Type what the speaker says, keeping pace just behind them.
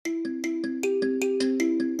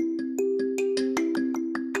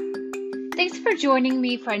for joining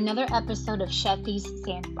me for another episode of Sheffy's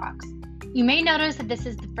Sandbox. You may notice that this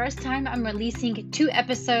is the first time I'm releasing 2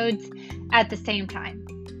 episodes at the same time.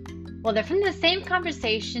 Well, they're from the same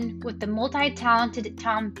conversation with the multi-talented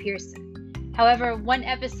Tom Pearson. However, one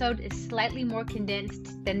episode is slightly more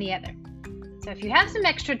condensed than the other. So if you have some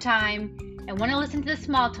extra time and want to listen to the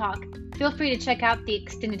small talk, feel free to check out the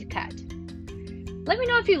extended cut. Let me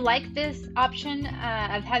know if you like this option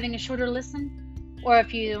of having a shorter listen, or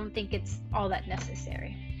if you don't think it's all that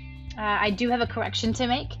necessary. I do have a correction to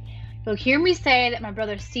make. You'll hear me say that my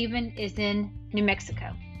brother Steven is in New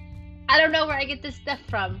Mexico. I don't know where I get this stuff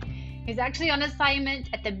from. He's actually on assignment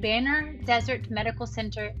at the Banner Desert Medical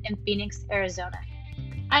Center in Phoenix, Arizona.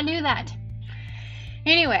 I knew that.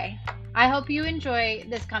 Anyway, I hope you enjoy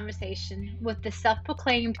this conversation with the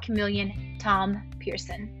self-proclaimed chameleon, Tom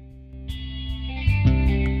Pearson.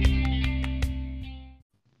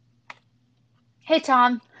 Hey,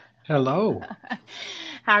 Tom. Hello.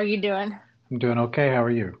 How are you doing? I'm doing okay. How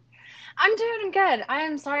are you? I'm doing good. I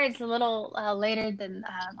am sorry it's a little later than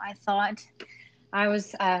I thought. I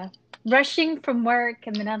was rushing from work,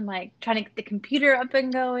 and then I'm like trying to get the computer up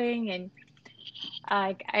and going, and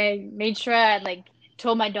I made sure I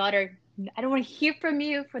told my daughter I don't want to hear from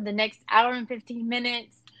you for the next hour and 15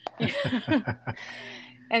 minutes.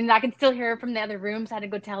 And I can still hear her from the other room, so I had to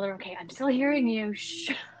go tell her, okay, I'm still hearing you.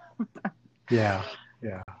 Shh. Yeah.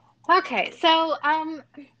 Okay, so I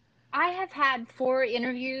have had 4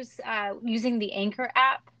 interviews using the Anchor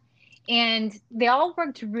app, and they all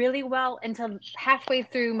worked really well until halfway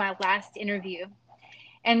through my last interview.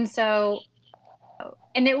 And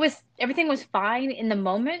everything was fine in the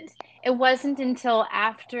moment. It wasn't until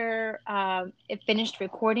after it finished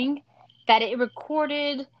recording that it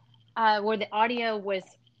recorded where the audio was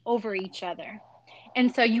over each other.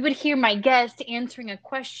 And so you would hear my guest answering a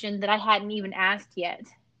question that I hadn't even asked yet.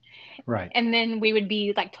 Right. And then we would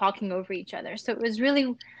be talking over each other. So it was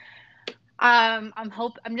really, I'm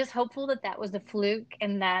just hopeful that was a fluke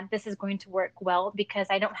and that this is going to work well, because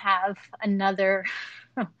I don't have another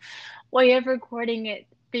way of recording it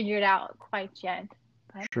figured out quite yet.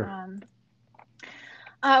 But, Sure.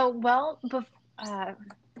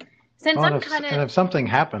 Since Oh, I'm and if something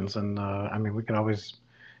happens, and we can always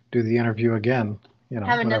do the interview again.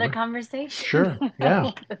 have another Whatever. conversation. Sure.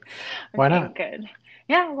 Yeah. Why Okay, not? good.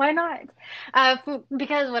 Yeah, why not?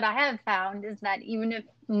 Because what I have found is that even if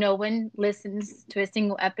no one listens to a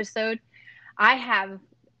single episode, I have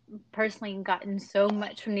personally gotten so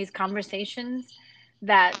much from these conversations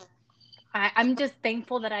that I'm just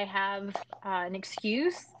thankful that I have an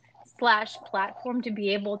excuse/platform to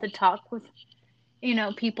be able to talk with,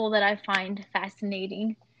 people that I find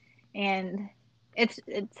fascinating. And it's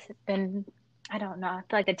been, I don't know, I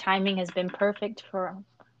feel like the timing has been perfect for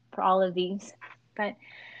all of these. But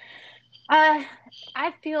I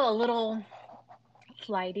feel a little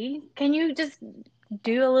flighty. Can you just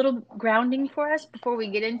do a little grounding for us before we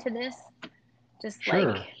get into this? Just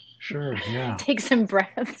Sure. Yeah. take some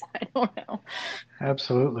breaths. I don't know.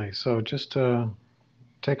 Absolutely. So just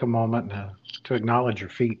take a moment to acknowledge your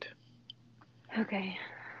feet. Okay.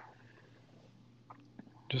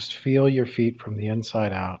 Just feel your feet from the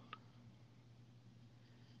inside out.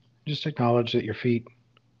 Just acknowledge that your feet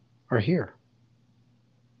are here.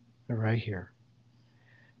 They're right here.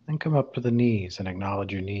 Then come up to the knees and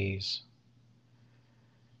acknowledge your knees.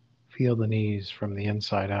 Feel the knees from the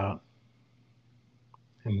inside out.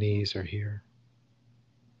 And knees are here.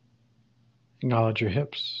 Acknowledge your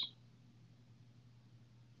hips.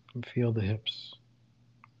 And feel the hips.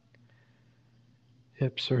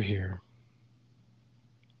 Hips are here.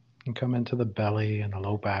 And come into the belly and the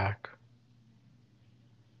low back.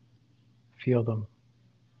 Feel them.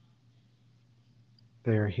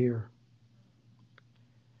 They are here.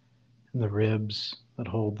 And the ribs that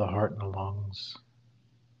hold the heart and the lungs.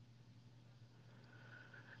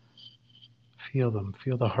 Feel them.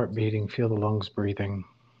 Feel the heart beating. Feel the lungs breathing.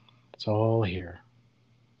 It's all here.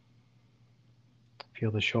 Feel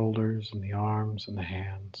the shoulders and the arms and the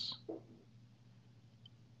hands.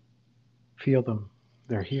 Feel them.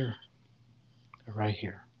 They're here. They're right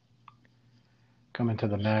here. Come into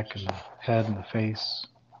the neck and the head and the face.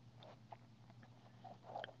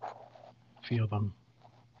 Feel them.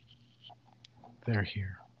 They're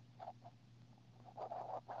here.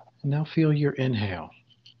 And now feel your inhale.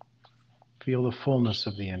 Feel the fullness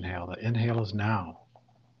of the inhale. The inhale is now.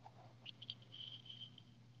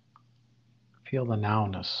 Feel the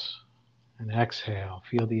nowness. And exhale.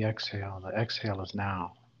 Feel the exhale. The exhale is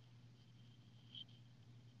now.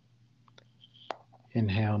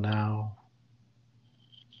 Inhale now.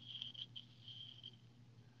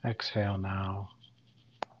 Exhale now.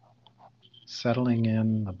 settling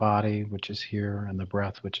in the body which is here and the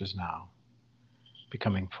breath which is now,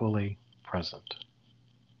 becoming fully present.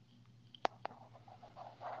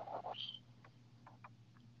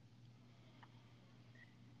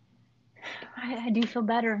 I do feel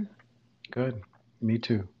better. Good. Me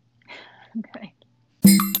too. Okay.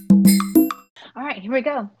 All right, here we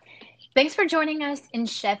go. Thanks for joining us in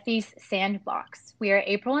Sheffy's Sandbox. We are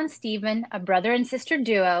April and Stephen, a brother and sister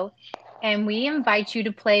duo, and we invite you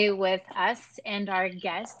to play with us and our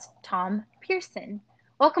guest, Tom Pearson.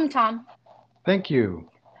 Welcome, Tom. Thank you.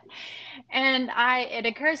 And it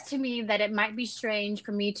occurs to me that it might be strange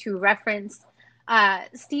for me to reference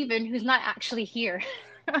Stephen, who's not actually here.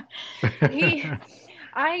 he,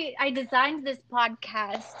 I designed this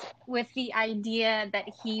podcast with the idea that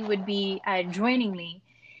he would be joining me,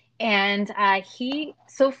 and he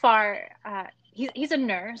so far he's a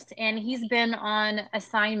nurse and he's been on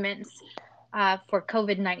assignments for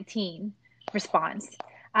COVID-19 response.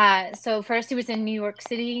 So first he was in New York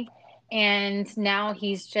City, and now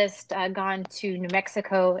he's just gone to New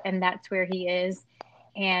Mexico, and that's where he is.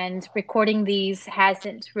 And recording these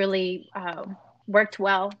hasn't really worked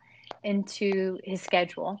well into his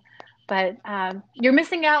schedule. But you're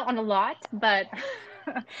missing out on a lot, but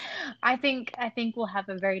I think we'll have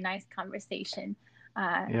a very nice conversation,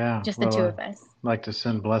 Yeah, just the well, two I'd of us. like to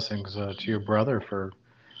send blessings to your brother for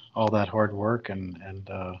all that hard work, and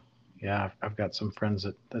yeah, I've got some friends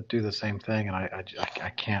that do the same thing, and I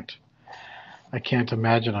can't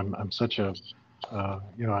imagine. I'm such a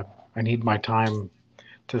I need my time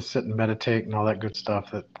to sit and meditate and all that good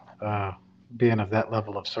stuff. That being of that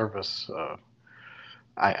level of service,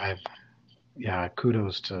 I yeah,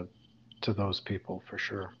 kudos to those people for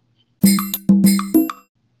sure.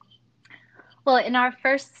 Well, in our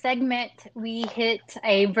first segment, we hit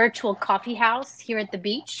a virtual coffee house here at the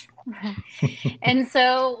beach. And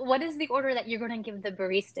so, what is the order that you're going to give the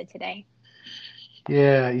barista today?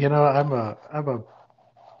 Yeah,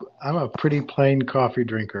 I'm a pretty plain coffee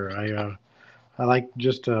drinker. I like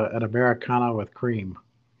just an Americano with cream.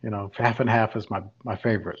 Half and half is my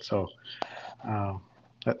favorite. So uh,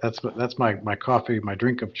 that's my coffee, my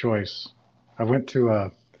drink of choice. I went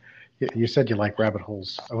to you said you like rabbit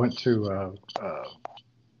holes. I went to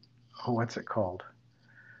oh, what's it called?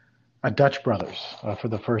 A Dutch Brothers for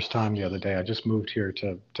the first time the other day. I just moved here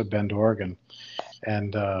to Bend, Oregon,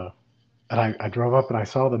 and I drove up and I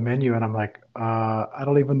saw the menu and I'm like, I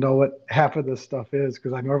don't even know what half of this stuff is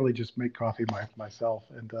because I normally just make coffee myself.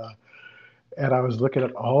 And I was looking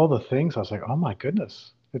at all the things. I was like, oh my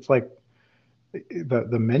goodness, it's like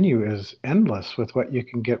the menu is endless with what you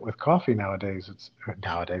can get with coffee nowadays. It's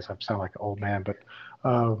nowadays I sound like an old man, but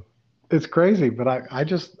uh, it's crazy. But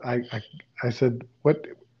I said, what?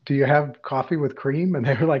 Do you have coffee with cream? And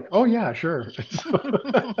they were like, "Oh yeah, sure."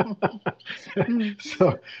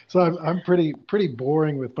 so I'm pretty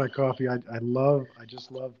boring with my coffee. I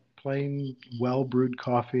just love plain well brewed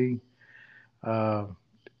coffee. Uh,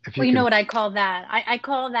 if Well, you you know can, what I call that? I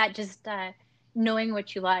call that just knowing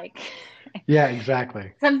what you like. yeah,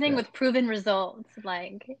 exactly. Something Yeah, with proven results,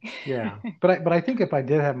 like. yeah. But I think if I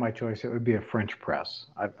did have my choice, it would be a French press.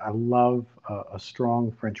 I love a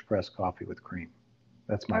strong French press coffee with cream.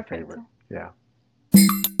 That's my Perfect. favorite. Yeah.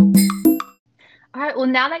 All right, well,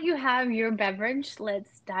 now that you have your beverage,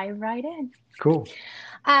 let's dive right in. Cool.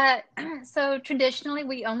 Uh, so traditionally,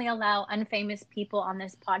 we only allow unfamous people on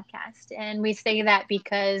this podcast, and we say that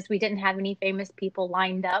because we didn't have any famous people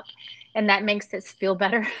lined up, and that makes us feel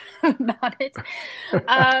better about it.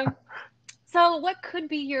 Um, so, what could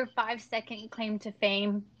be your 5 second claim to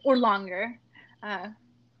fame or longer? Uh,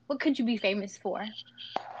 what could you be famous for?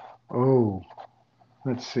 Oh,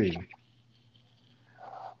 let's see.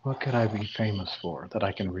 What could I be famous for that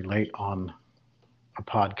I can relate on a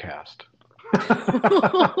podcast?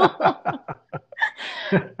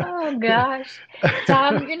 Oh gosh.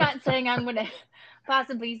 Tom, you're not saying I'm gonna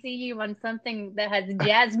possibly see you on something that has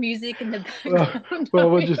jazz music in the well, background, well, are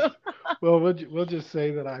we'll you? just we'll just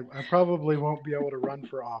say that I probably won't be able to run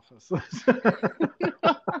for office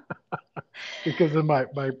because of my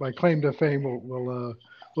claim to fame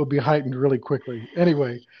will be heightened really quickly.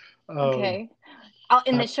 Anyway, um, Okay. I'll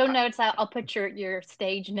in I, the show notes I'll put your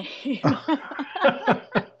stage name.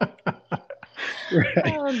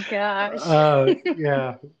 right. Oh gosh.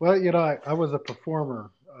 Yeah. Well, I was a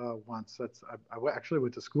performer once. Actually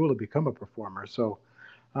went to school to become a performer. So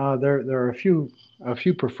there are a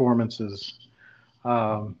few performances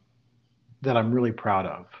um, that I'm really proud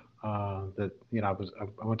of. That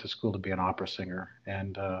I went to school to be an opera singer,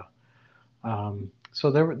 and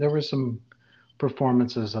so there were some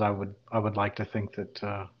performances that I would like to think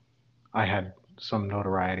that I had some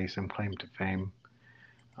notoriety, some claim to fame.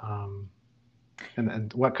 Um,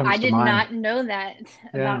 and what I comes to did mind? not know that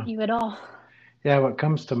Yeah, about you at all. yeah. What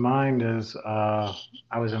comes to mind is I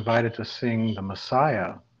was invited to sing the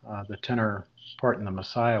Messiah, the tenor part in the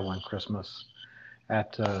Messiah one Christmas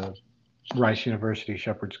at Rice University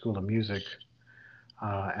Shepherd School of Music,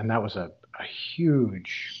 and that was a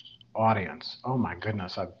huge audience. Oh my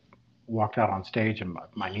goodness! I walked out on stage and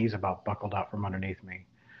my knees about buckled out from underneath me,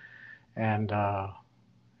 and uh,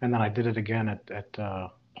 and then I did it again at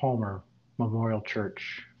Palmer Memorial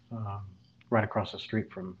Church, right across the street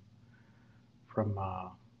from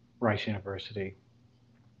Rice University.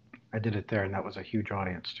 I did it there, and that was a huge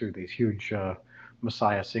audience too. These huge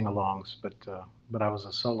Messiah sing-alongs, but I was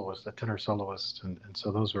a soloist, a tenor soloist, and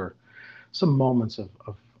so those were some moments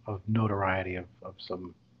of notoriety, of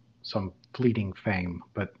some fleeting fame,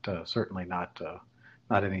 but certainly not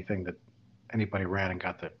anything that anybody ran and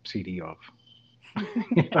got the CD of.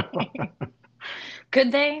 You know?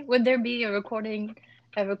 Could they? Would there be a recording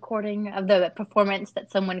of the performance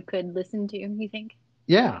that someone could listen to, you think?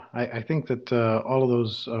 Yeah, I think that all of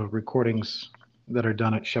those recordings that are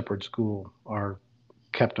done at Shepherd School are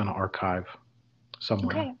kept in archive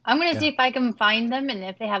somewhere. Okay. I'm going to see Yeah. if I can find them, and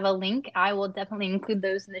if they have a link, I will definitely include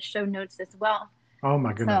those in the show notes as well. Oh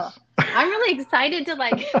my So goodness. I'm really excited to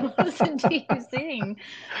like listen to you sing.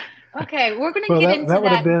 Okay, we're going to Well, get that into that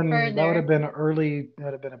would have that been that would have further. been early. That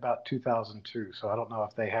would have been about 2002. So I don't know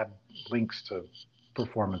if they had links to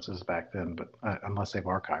performances back then, but unless they've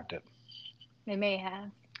archived it. They may have.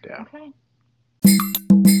 Yeah. Okay.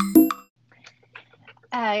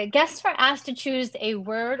 Guests are asked to choose a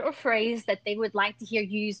word or phrase that they would like to hear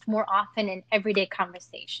used more often in everyday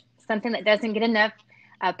conversation, something that doesn't get enough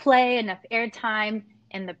play, enough airtime.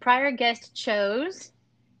 And the prior guest chose,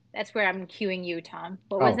 that's where I'm cueing you, Tom.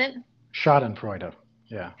 What was Oh, it? Schadenfreude.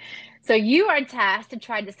 Yeah. So you are tasked to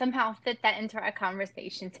try to somehow fit that into our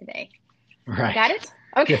conversation today. Right. Got it?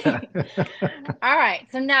 Yeah. Okay. All right.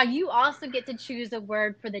 So now you also get to choose a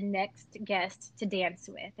word for the next guest to dance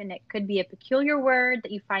with. And it could be a peculiar word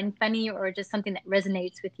that you find funny or just something that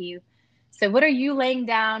resonates with you. So, what are you laying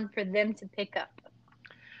down for them to pick up?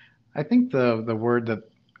 I think the word that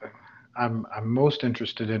I'm most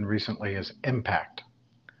interested in recently is impact,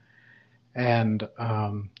 and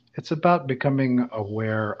it's about becoming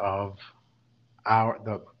aware of our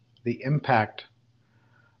the impact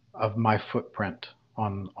of my footprint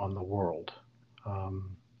on the world,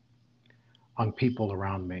 um, on people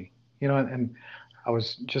around me. And I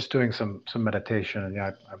was just doing some meditation, and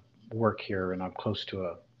I work here, and I'm close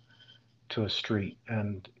to a street,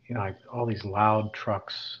 and all these loud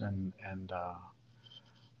trucks and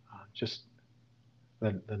just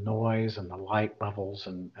the noise and the light levels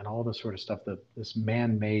and all this sort of stuff. That this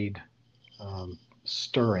man-made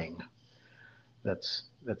stirring that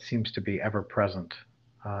seems to be ever present.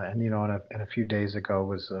 And and a few days ago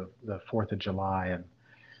was the 4th of July, and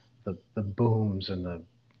the booms and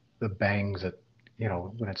the bangs at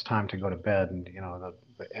when it's time to go to bed, and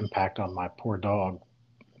the impact on my poor dog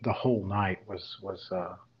the whole night was.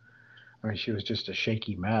 I mean, she was just a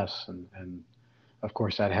shaky mess, and of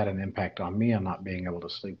course that had an impact on me on not being able to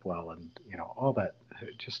sleep well, and all that.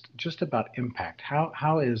 Just about impact.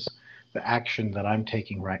 How is the action that I'm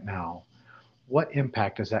taking right now? What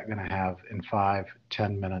impact is that going to have in 5,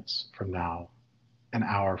 10 minutes from now, an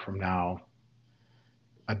hour from now,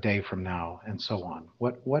 a day from now, and so on?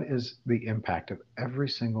 What is the impact of every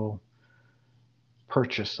single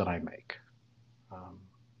purchase that I make? Um,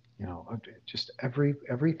 just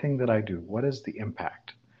everything that I do. What is the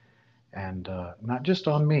impact? And not just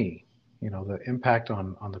on me. The impact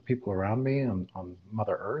on the people around me, on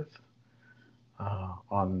Mother Earth,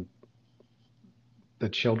 on the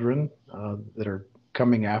children that are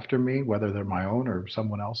coming after me, whether they're my own or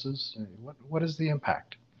someone else's. What is the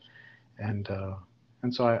impact? And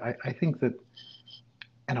and so I think that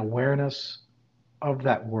an awareness of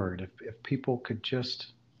that word, if people could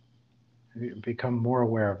just become more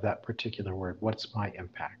aware of that particular word, what's my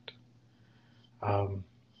impact? Um,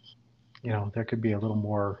 there could be a little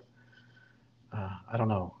more, I don't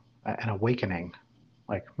know, an awakening,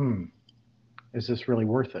 like, is this really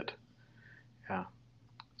worth it? Yeah.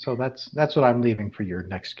 So that's what I'm leaving for your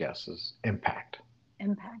next guess is impact.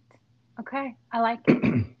 Impact. Okay, I like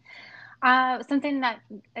it. Something that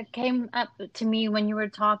came up to me when you were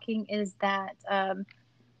talking is that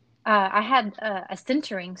I had a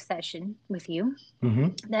centering session with you Hmm.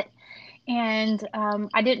 that, and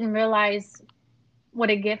I didn't realize what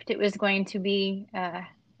a gift it was going to be,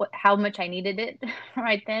 how much I needed it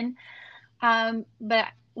right then. But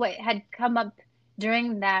what had come up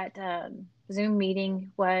during that Zoom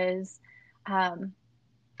meeting was um,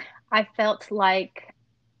 I felt like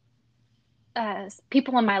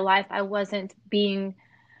people in my life, I wasn't being,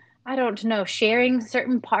 I don't know, sharing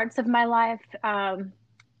certain parts of my life,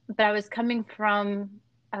 but I was coming from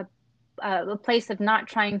a, a place of not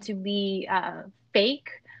trying to be fake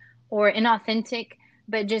or inauthentic,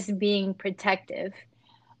 but just being protective.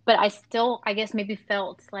 But I still, I guess, maybe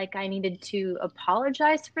felt like I needed to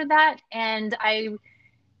apologize for that. And I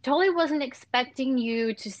totally wasn't expecting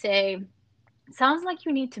you to say, sounds like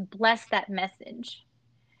you need to bless that message.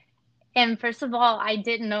 And first of all, I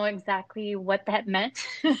didn't know exactly what that meant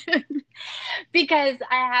because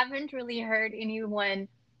I haven't really heard anyone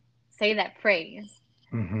say that phrase.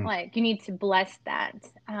 Hmm. Like, you need to bless that.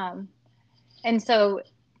 And so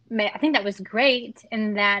I think that was great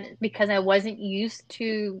in that because I wasn't used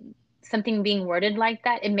to something being worded like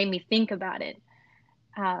that, it made me think about it.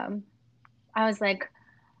 Um, I was like,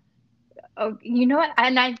 oh, you know what?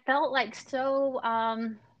 And I felt like so,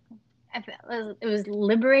 it was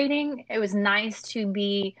liberating. It was nice to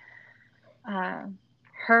be uh,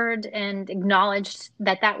 heard and acknowledged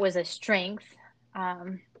that that was a strength.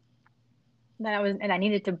 Um, that I was, and I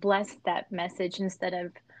needed to bless that message instead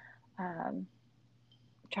of um,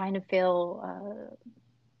 trying to feel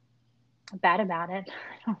bad about it.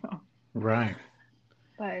 I don't know, Right.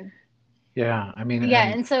 but Yeah. I mean, yeah.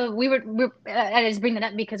 and And so I just bring that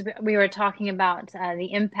up because we were talking about the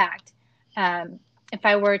impact. Um, if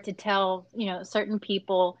I were to tell, certain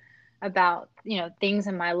people about, things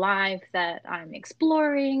in my life that I'm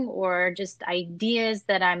exploring or just ideas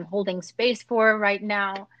that I'm holding space for right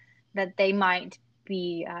now, that they might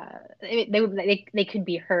be, they could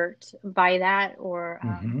be hurt by that or,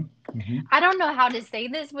 hmm hmm I don't know how to say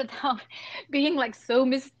this without being like so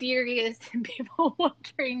mysterious and people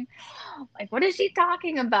wondering, like, what is she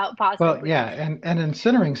talking about, Well, possibly? yeah, and in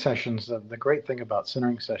centering sessions, the great thing about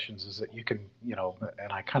centering sessions is that you can,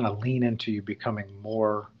 and I kind of lean into you becoming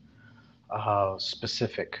more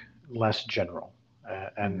specific, less general.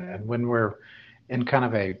 And Hmm. when we're in kind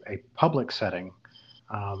of a public setting,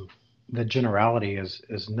 um, the generality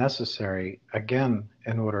is necessary again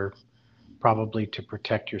in order probably to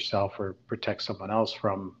protect yourself or protect someone else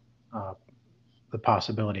from uh, the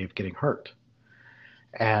possibility of getting hurt.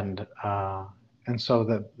 And and so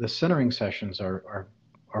the centering sessions are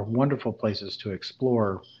wonderful places to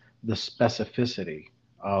explore the specificity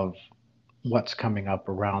of what's coming up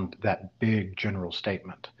around that big general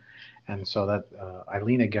statement. And so that I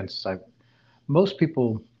lean against most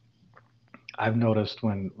people I've noticed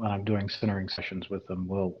when I'm doing centering sessions with them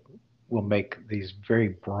will make these very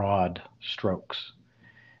broad strokes.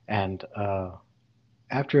 And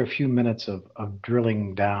after a few minutes of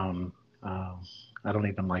drilling down, I don't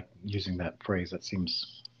even like using that phrase. That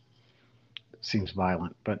seems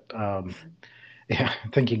violent, but yeah,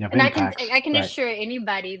 thinking of And I can impacts, I can right? assure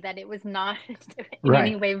anybody that it was not in any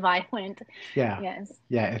Right. way violent. Yeah. Yes.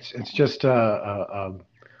 Yeah. It's Yeah. just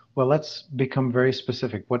well, let's become very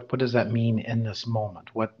specific. What does that mean in this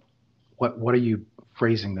moment? What are you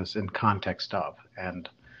phrasing this in context of? And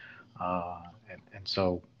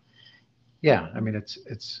so yeah, I mean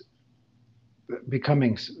it's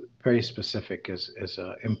becoming very specific is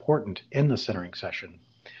important in the centering session,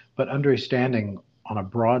 but understanding on a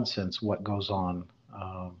broad sense what goes on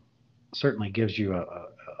certainly gives you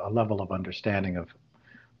a level of understanding of,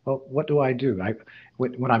 well, what do I do?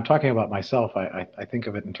 When I'm talking about myself, I think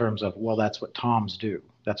of it in terms of, well, that's what Toms do.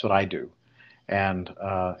 That's what I do. And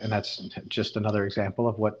that's just another example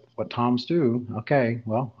of what Toms do. Okay,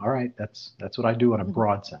 well, all right, that's what I do in a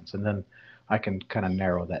broad sense. And then I can kind of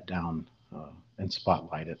narrow that down and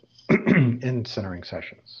spotlight it in centering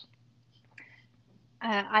sessions.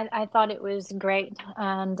 I thought it was great,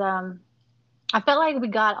 and I felt like we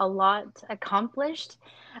got a lot accomplished.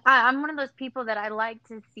 I'm one of those people that I like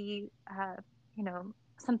to see,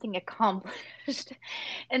 something accomplished,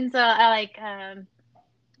 and so I like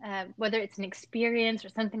whether it's an experience or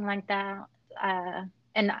something like that.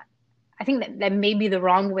 And I think that may be the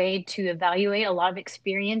wrong way to evaluate a lot of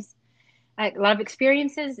experience. A lot of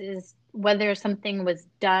experiences is whether something was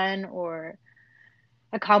done or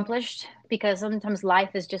accomplished, because sometimes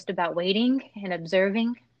life is just about waiting and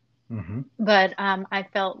observing. Hmm. But I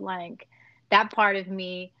felt like that part of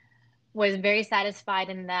me was very satisfied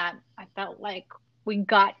in that I felt like we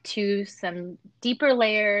got to some deeper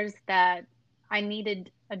layers that I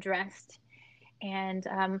needed addressed. And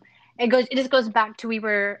it just goes back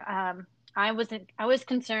to I was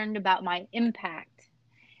concerned about my impact.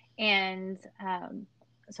 And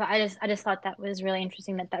so I just thought that was really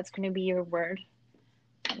interesting that that's going to be your word,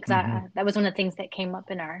 because Hmm. that was one of the things that came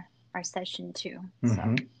up in our session too. So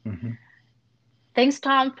Hmm. Hmm. Thanks,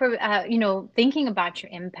 Tom, for thinking about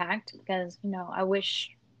your impact because I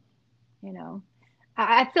wish you know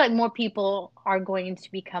I feel like more people are going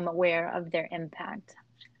to become aware of their impact.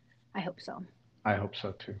 I hope so. I hope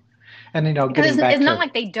so too. And Because getting it's back not to,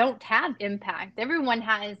 like they don't have impact. Everyone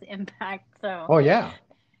has impact. So, oh yeah,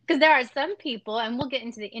 because there are some people, and we'll get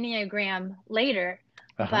into the Enneagram later,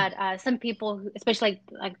 uh-huh, but some people, especially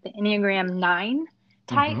like the Enneagram 9 mm-hmm,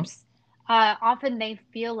 types, often they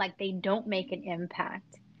feel like they don't make an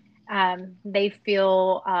impact. They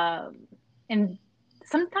feel in,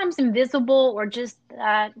 sometimes invisible or just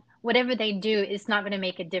whatever they do is not going to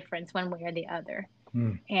make a difference one way or the other.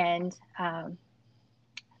 mm, And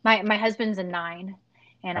my husband's a 9,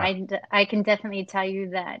 and ah, I can definitely tell you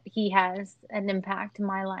that he has an impact in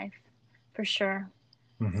my life for sure.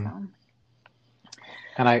 mm-hmm. So,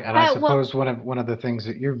 And I well, suppose one of the things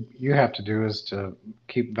that you have to do is to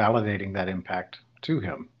keep validating that impact to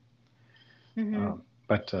him. hmm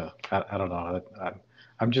But I don't know.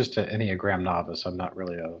 I'm just an Enneagram novice. I'm not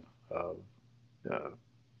really a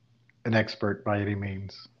an expert by any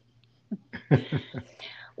means.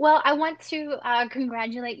 well, I want to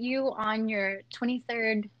congratulate you on your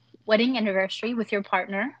 23rd wedding anniversary with your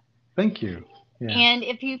partner. Thank you. Yeah. And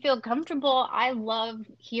if you feel comfortable, I love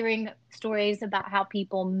hearing stories about how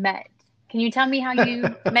people met. Can you tell me how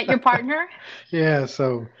you met your partner? Yeah,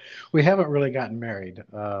 so we haven't really gotten married.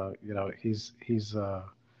 He's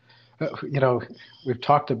you know, we've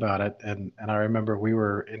talked about it, and I remember we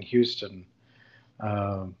were in Houston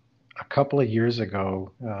uh, a couple of years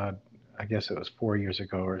ago. I guess it was 4 years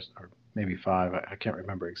ago, or maybe five. I can't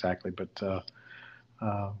remember exactly, but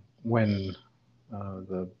when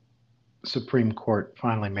the Supreme Court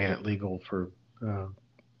finally made it legal for uh,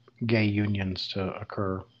 gay unions to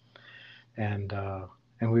occur, and uh,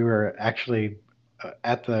 and we were actually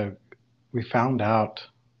at the we found out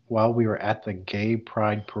while we were at the Gay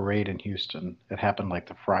Pride Parade in Houston. It happened like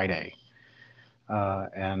the Friday,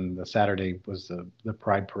 and the Saturday was the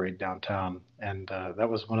Pride Parade downtown, and that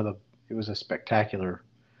was one of the. It was a spectacular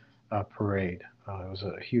parade. It was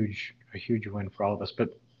a huge win for all of us.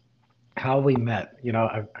 But how we met,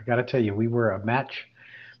 I got to tell you, we were a match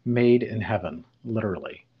made in heaven,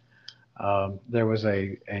 literally. There was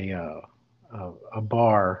a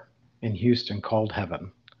bar in Houston called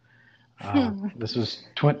Heaven. This was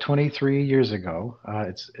 23 years ago.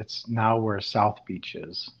 It's now where South Beach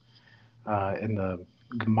is, in the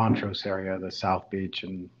Montrose area, the South Beach,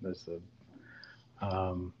 and there's the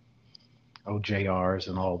um, OJRs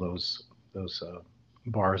and all those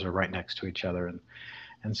bars are right next to each other,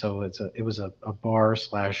 and so it was a bar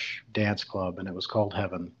slash dance club, and it was called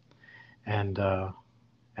Heaven, and uh,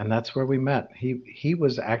 and that's where we met. He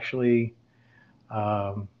was actually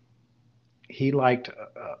um, he liked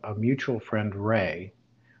a mutual friend, Ray.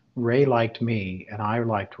 Ray liked me, and I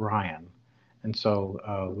liked Ryan. And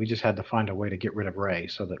so we just had to find a way to get rid of Ray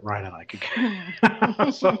so that Ryan and I could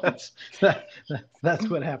get. So that's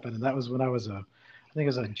what happened, and that was when I think I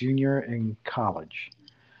was a junior in college,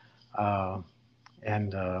 uh,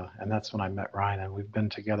 and that's when I met Ryan, and we've been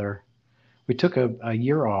together. We took a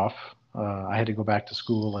year off. I had to go back to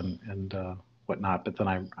school and whatnot, but then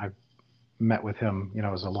I met with him. It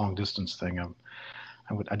was a long distance thing.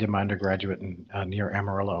 I did my undergraduate in near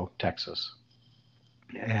Amarillo, Texas,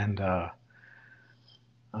 and I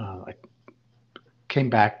came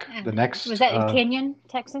back the Was next. that in Canyon,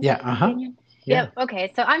 Texas? Yeah, uh huh, Canyon? yeah. Yep.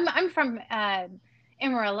 Okay. So I'm from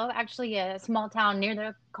Amarillo, actually a small town near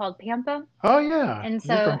there called Pampa. Oh yeah, And you're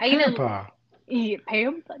so from I even Pampa. yeah,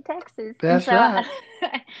 Pampa, Texas. And That's so right.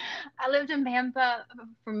 I lived in Pampa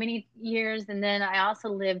for many years, and then I also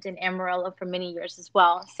lived in Amarillo for many years as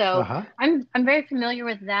well. Uh So huh. I'm very familiar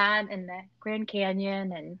with that and the Grand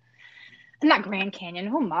Canyon and not Grand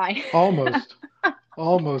Canyon. Oh my. Almost,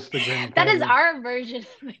 almost the Grand That is Canyon. our version of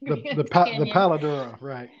the Grand The Canyon. Paladura,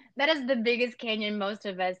 right? That is the biggest canyon most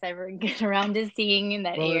of us ever get around to seeing in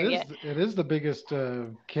that Well, area. it is the biggest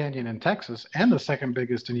canyon in Texas and the second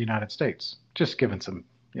biggest in the United States. Just given some,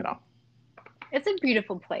 you know, It's a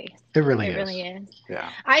beautiful place. it really It is. really is. Yeah.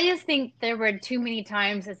 I just think there were too many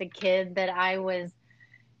times as a kid that I was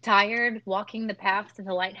tired walking the path to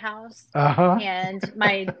the lighthouse. Uh huh. And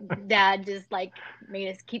my dad just like made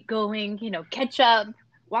us keep going, catch up,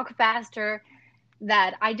 walk faster.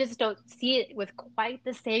 That I just don't see it with quite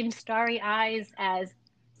the same starry eyes as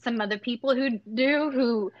some other people who do,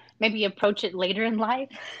 who maybe approach it later in life.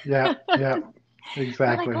 Yeah. Yeah.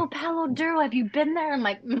 They're like, Exactly. "Oh, Palo Duro, have you been there?" I'm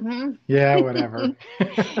like, Yeah. "Mm-hmm." Whatever.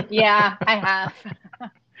 Yeah, I have.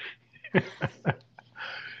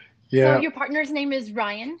 So Yeah. your partner's name is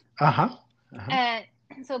Ryan. Uh huh. Uh huh. Uh,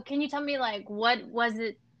 so can you tell me like what was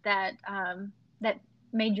it that that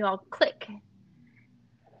made you all click?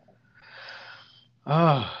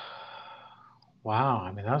 Oh, wow.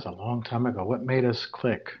 I mean, that was a long time ago. What made us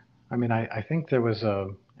click? I mean, I think there was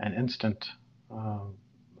an instant, um,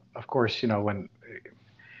 of course, when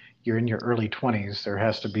you're in your early 20s, there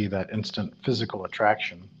has to be that instant physical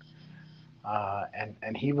attraction.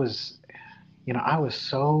 And he was, I was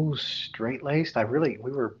so straight laced.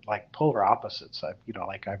 We were like polar opposites.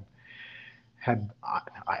 Like I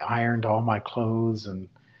ironed all my clothes and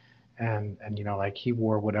like he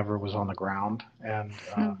wore whatever was on the ground. And,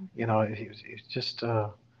 he was just,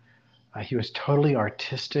 he was totally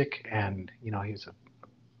artistic and, he was a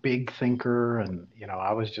big thinker. And,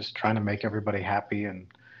 I was just trying to make everybody happy and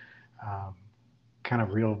um, kind of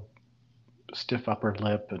real stiff upper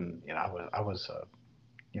lip. And, I was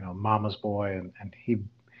mama's boy, and he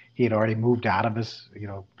had already moved out of his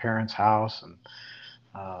parents' house, and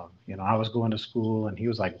I was going to school, and he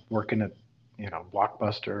was like working at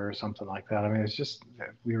Blockbuster or something like that. I mean, it's just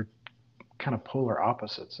we were kind of polar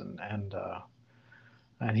opposites, and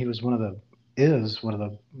he was one of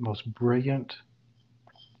the most brilliant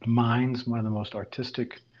minds, one of the most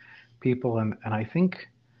artistic people, and I think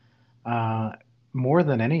uh, more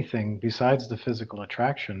than anything, besides the physical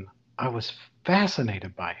attraction, I was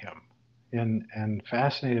fascinated by him and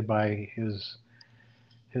fascinated by his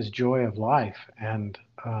joy of life and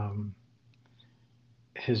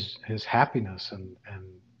his happiness and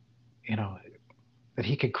you know that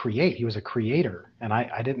he could create. He was a creator, and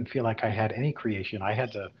I didn't feel like I had any creation. I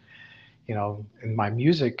had to, in my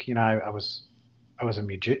music, I was a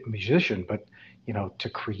musician, but to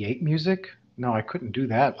create music, no, I couldn't do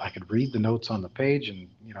that. I could read the notes on the page and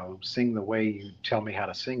sing the way you tell me how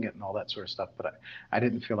to sing it and all that sort of stuff, but I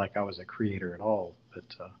didn't feel like I was a creator at all. But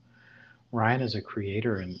Ryan is a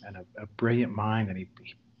creator and a brilliant mind, and he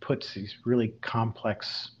puts these really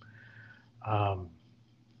complex um,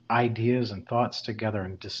 ideas and thoughts together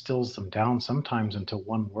and distills them down sometimes into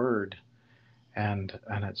one word, and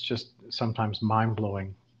it's just sometimes mind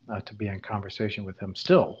blowing to be in conversation with him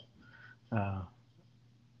still. Uh,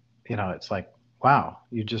 it's like, wow,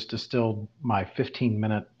 you just distilled my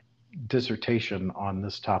 15-minute dissertation on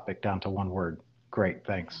this topic down to one word. Great,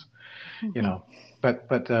 thanks. You know, but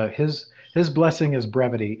his blessing is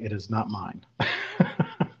brevity. It is not mine.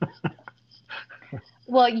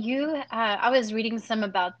 Well, I was reading some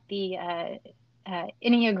about the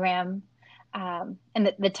Enneagram, and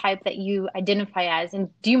the type that you identify as. And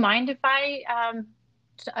do you mind if I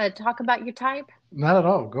talk about your type? Not at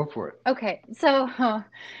all. Go for it. Okay, so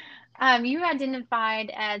you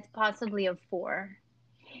identified as possibly a four,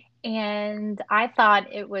 and I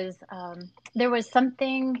thought it was there was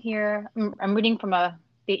something here. I'm reading from the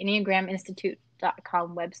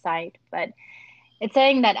EnneagramInstitute.com website, but it's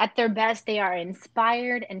saying that at their best they are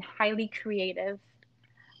inspired and highly creative.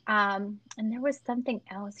 And there was something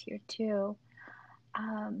else here too.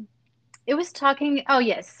 Um, it was talking. Oh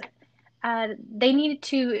yes, they needed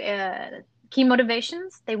to key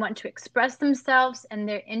motivations. They want to express themselves and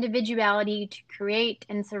their individuality to create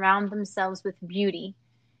and surround themselves with beauty,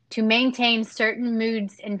 to maintain certain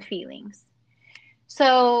moods and feelings.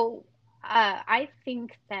 So I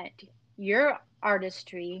think that your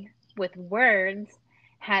artistry with words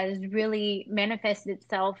has really manifested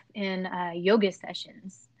itself in yoga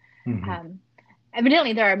sessions. Hmm. Um,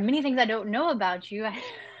 Evidently, there are many things I don't know about you.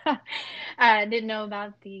 I didn't know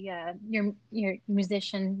about the your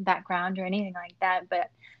musician background or anything like that, but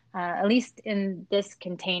at least in this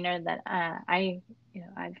container that I've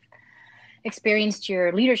experienced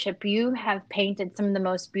your leadership, you have painted some of the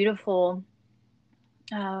most beautiful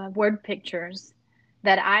word pictures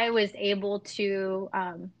that I was able to.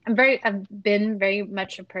 I've been very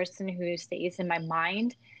much a person who stays in my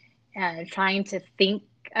mind, trying to think,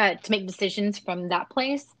 to make decisions from that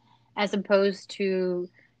place, as opposed to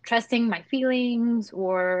trusting my feelings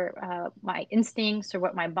or my instincts or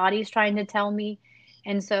what my body's trying to tell me.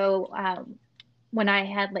 And so when I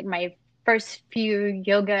had like my first few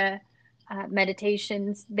yoga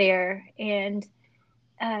meditations there, and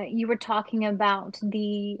you were talking about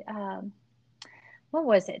the what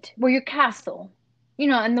was it? Where your castle,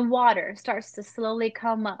 and the water starts to slowly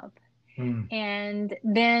come up, Mm, and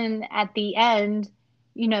then at the end,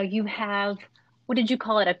 you have, what did you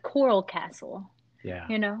call it? A coral castle. yeah.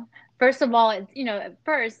 You know, first of all, at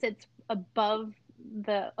first it's above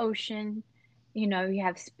the ocean. You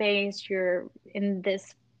have space. You're in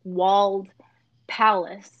this walled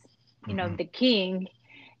palace, Hmm. the king,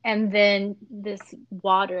 and then this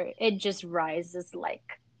water, it just rises like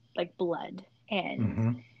blood, and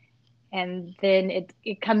Hmm. then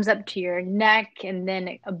it comes up to your neck and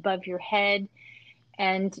then above your head.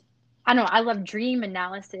 And I don't know, I love dream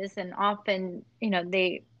analysis, and often,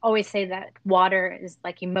 they always say that water is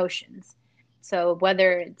like emotions. So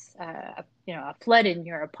whether it's a flood in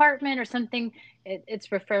your apartment or something,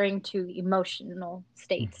 it's referring to emotional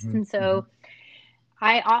states. Hmm. And Hmm. so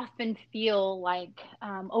I often feel like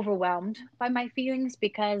overwhelmed by my feelings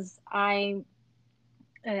because I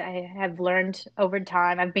have learned over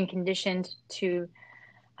time, I've been conditioned to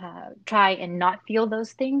try and not feel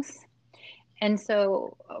those things. And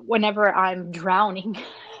so whenever I'm drowning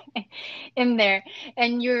in there,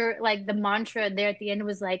 and you're like, the mantra there at the end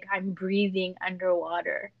was like, I'm breathing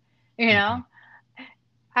underwater, you Hmm. know?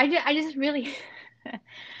 I just really,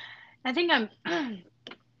 I think I'm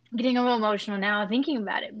getting a little emotional now thinking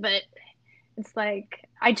about it, but it's like,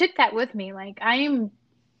 I took that with me. Like, I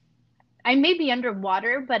may be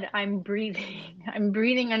underwater, but I'm breathing. I'm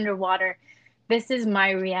breathing underwater. This is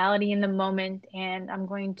my reality in the moment, and I'm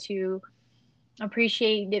going to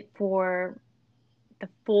appreciate it for the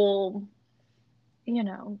full, you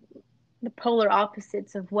know, the polar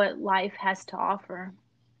opposites of what life has to offer.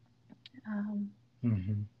 Um,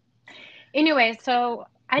 Hmm. anyway, so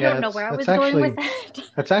I Yeah, don't know where I that's was going with actually that.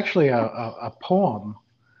 that's actually a poem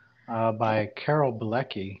by Carol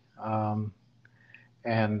Bilecki,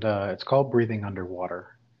 and it's called "Breathing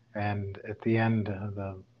Underwater." And at the end,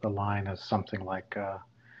 the line is something like,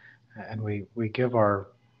 "And we give our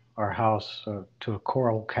house to a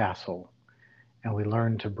coral castle, and we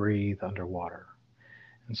learn to breathe underwater."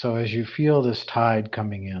 And so, as you feel this tide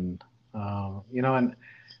coming in, and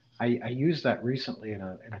I used that recently in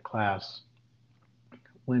a class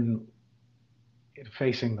when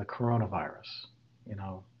facing the coronavirus. You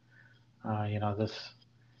know, this.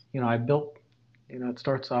 I built. It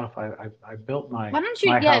starts off. I built my Why don't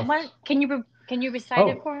you? my Yeah, house. what can you recite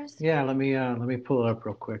it Oh, for us? yeah. Let me pull it up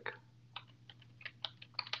real quick.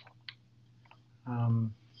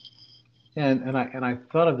 Um, and I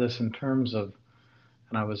thought of this in terms of,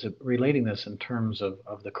 and I was relating this in terms of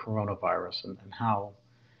the coronavirus and how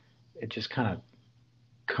it just kind of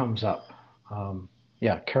comes up. Um,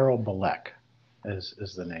 yeah, Carol Balek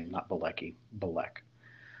is the name, not Balecki, Balek.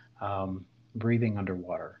 Breathing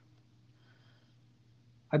underwater.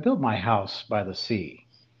 I built my house by the sea,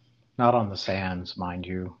 not on the sands, mind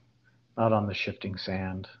you, not on the shifting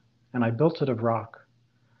sand. And I built it of rock,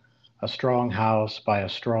 a strong house by a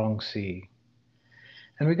strong sea.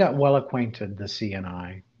 And we got well acquainted, the sea and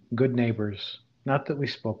I, good neighbors, not that we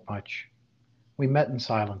spoke much. We met in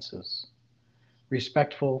silences,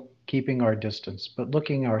 respectful, keeping our distance, but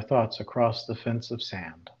looking our thoughts across the fence of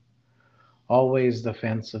sand. Always the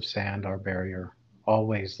fence of sand our barrier,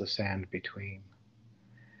 always the sand between.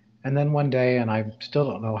 And then one day, and I still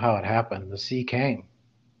don't know how it happened, the sea came,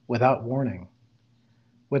 without warning,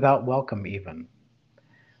 without welcome even.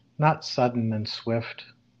 Not sudden and swift,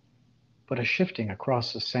 but a shifting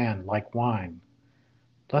across the sand like wine,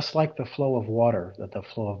 less like the flow of water than the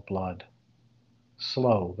flow of blood.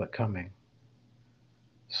 Slow but coming,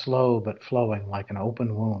 slow but flowing like an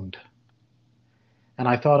open wound. And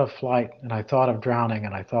I thought of flight, and I thought of drowning,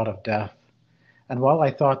 and I thought of death. And while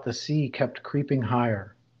I thought, the sea kept creeping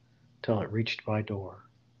higher till it reached my door.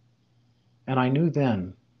 And I knew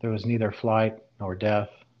then there was neither flight, nor death,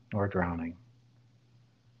 nor drowning.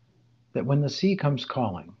 That when the sea comes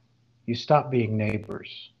calling, you stop being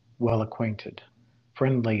neighbors, well acquainted,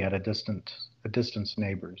 friendly at a distance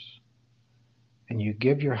neighbors, and you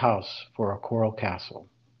give your house for a coral castle,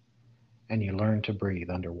 and you learn to breathe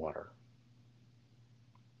underwater.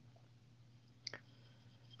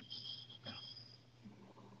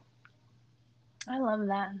 I love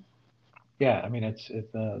that. Yeah, I mean,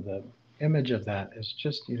 the image of that is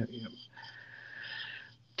just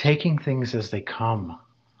taking things as they come.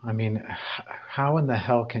 I mean, how in the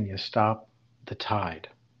hell can you stop the tide?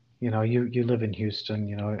 You live in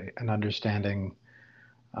Houston, and understanding,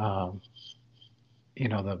 um,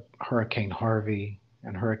 the Hurricane Harvey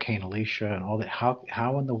and Hurricane Alicia and all that.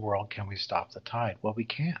 How in the world can we stop the tide? Well, we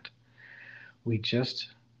can't. We just,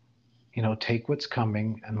 take what's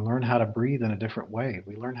coming and learn how to breathe in a different way.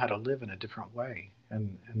 We learn how to live in a different way,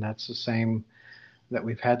 and that's the same that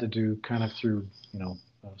we've had to do kind of through,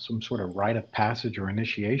 some sort of rite of passage or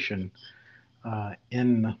initiation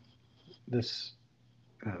in this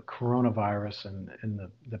coronavirus and in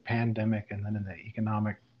the pandemic, and then in the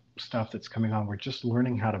economic stuff that's coming on. We're just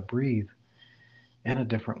learning how to breathe in a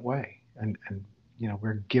different way, and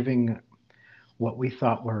we're giving what we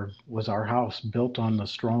thought was our house built on the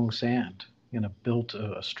strong sand, built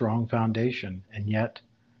a strong foundation, and yet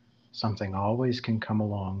something always can come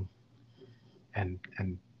along and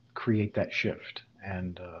create that shift.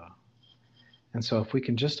 And so if we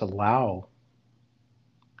can just allow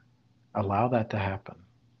allow that to happen,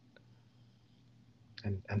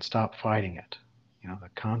 and stop fighting it, the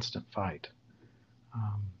constant fight,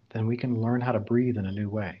 then we can learn how to breathe in a new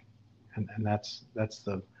way. And that's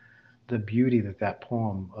the beauty that that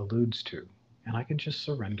poem alludes to. And I can just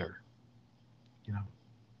surrender, you know.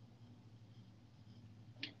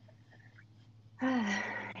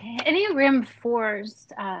 Enneagram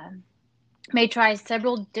 4s may try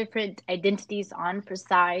several different identities on for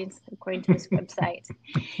size, according to this website.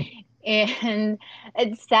 And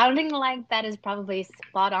it's sounding like that is probably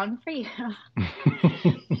spot on for you.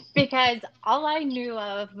 Because all I knew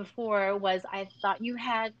of before was I thought you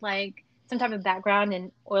had like some type of background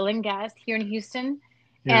in oil and gas here in Houston.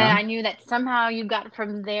 And Yeah. I knew that somehow you got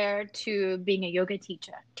from there to being a yoga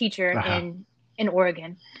teacher Uh-huh. in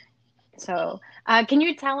Oregon. So, can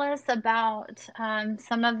you tell us about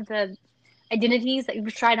some of the identities that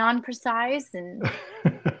you've tried on for size and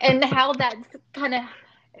how that kind of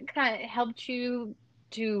helped you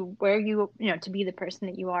to where to be the person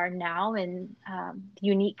that you are now and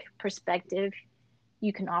unique perspective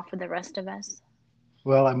you can offer the rest of us.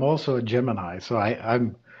 Well, I'm also a Gemini, so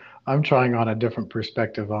I'm trying on a different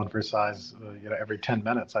perspective on for size, every 10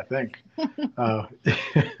 minutes, I think. Uh,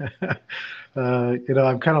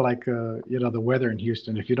 I'm kind of like, the weather in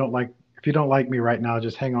Houston. If you don't like me right now,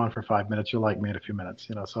 just hang on for 5 minutes. You'll like me in a few minutes,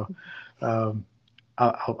 So, um,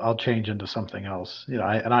 I'll change into something else,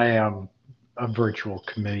 and I am a virtual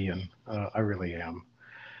comedian. I really am.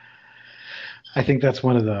 I think that's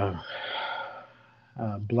one of the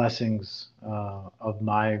blessings of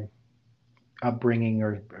my upbringing,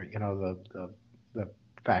 or the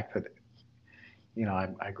fact that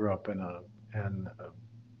I grew up in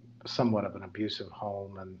somewhat of an abusive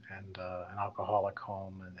home, and an alcoholic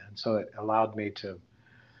home, and so it allowed me to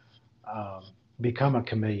um, become a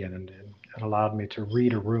chameleon, and it allowed me to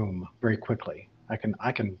read a room very quickly. I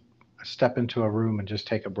can step into a room and just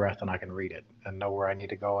take a breath, and I can read it and know where I need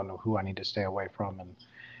to go and who I need to stay away from,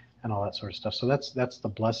 and all that sort of stuff. So that's the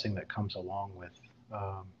blessing that comes along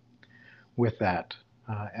um, with that,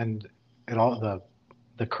 and it all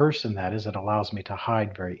the curse in that is it allows me to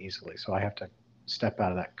hide very easily. So I have to step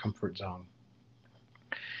out of that comfort zone.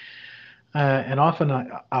 And often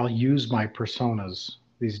I'll use my personas,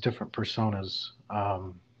 these different personas,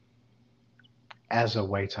 as a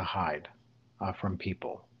way to hide from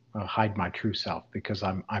people, hide my true self, because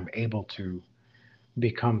I'm able to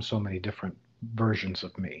become so many different versions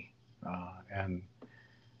of me, and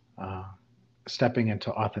uh, stepping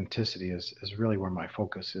into authenticity is really where my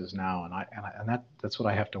focus is now, and that's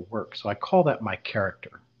what I have to work. So I call that my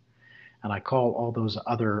character, and I call all those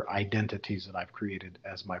other identities that I've created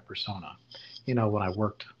as my persona. When I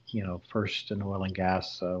worked, first in oil and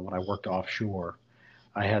gas, when I worked offshore,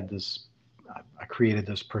 I had this, I created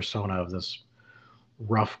this persona of this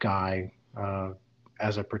rough guy,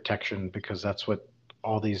 as a protection, because that's what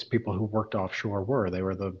all these people who worked offshore were. They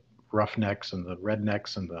were the roughnecks and the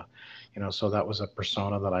rednecks and so that was a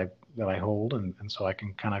persona that I hold, and so I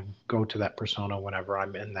can kind of go to that persona whenever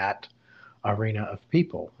I'm in that arena of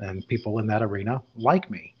people, and people in that arena like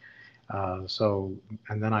me. So,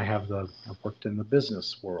 and then I've worked in the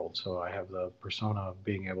business world, so I have the persona of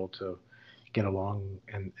being able to get along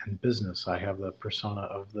in business. I have the persona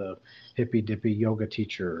of the hippy dippy yoga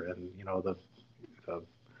teacher, and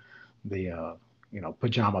the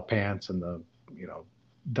pajama pants, and the you know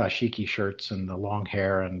dashiki shirts, and the long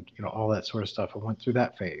hair, and all that sort of stuff. I went through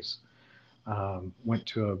that phase. Went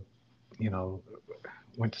to a you know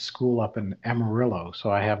went to school up in Amarillo,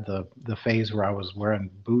 so I have the phase where I was wearing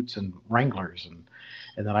boots and Wranglers,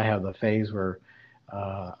 and then I have the phase where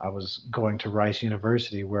I was going to Rice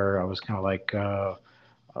University, where I was kind of like uh,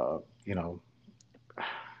 you know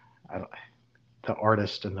I don't, the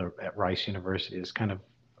artist at Rice University is kind of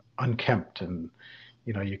unkempt, and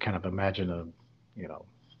you kind of imagine you know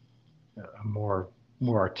a more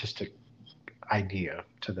artistic idea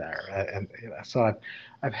to there. And so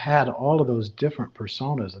I've had all of those different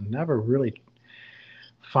personas and never really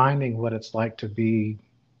finding what it's like to be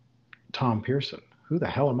Tom Pearson. Who the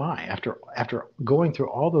hell am I? After going through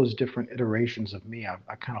all those different iterations of me,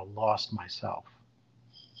 I kind of lost myself.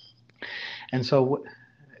 And so,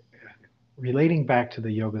 relating back to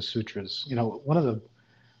the Yoga Sutras, one of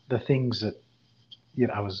the things that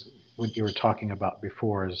I was what you were talking about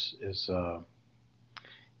before is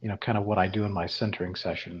kind of what I do in my centering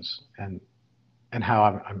sessions, and how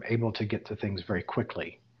I'm able to get to things very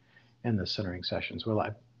quickly in the centering sessions. Well,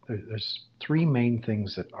 there's three main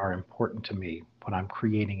things that are important to me when I'm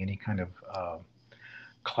creating any kind of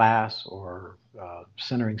class, or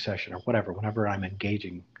centering session, or whatever. Whenever I'm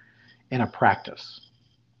engaging in a practice,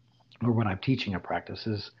 or when I'm teaching a practice,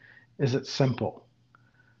 Is it simple?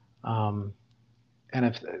 Um, and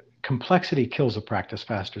if complexity kills a practice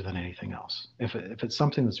faster than anything else. If it's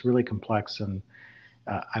something that's really complex, and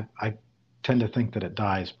I tend to think that it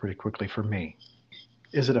dies pretty quickly for me.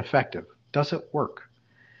 Is it effective? Does it work?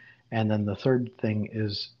 And then the third thing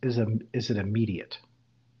is it immediate?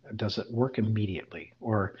 Does it work immediately?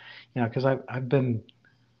 Or, because I've been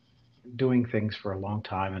doing things for a long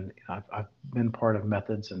time, and I've been part of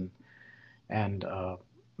methods and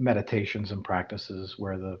meditations and practices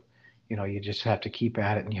where you just have to keep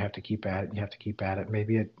at it, and you have to keep at it, and you have to keep at it.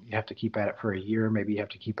 You have to keep at it for a year, maybe you have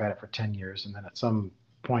to keep at it for 10 years, and then at some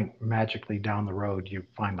point, magically down the road, you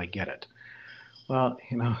finally get it. Well,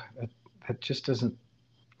 that just doesn't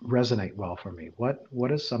resonate well for me.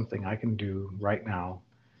 What is something I can do right now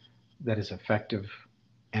that is effective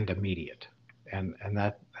and immediate, and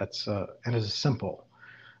is simple.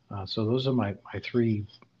 So those are my three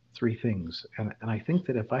things, and I think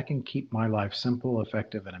that if I can keep my life simple,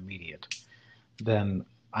 effective, and immediate, then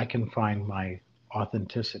I can find my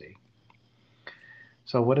authenticity.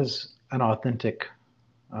 So what does an authentic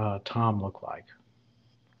Tom look like?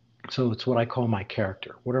 So it's what I call my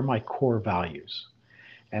character. What are my core values?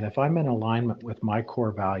 And if I'm in alignment with my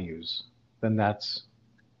core values, then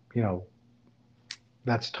you know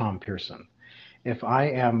that's Tom Pearson. If I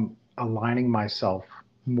am aligning myself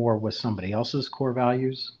more with somebody else's core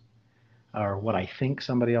values, or what I think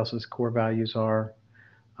somebody else's core values are,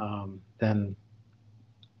 then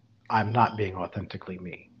I'm not being authentically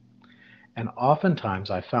me. And oftentimes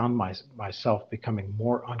I found myself becoming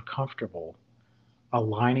more uncomfortable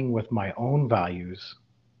aligning with my own values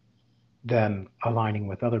than aligning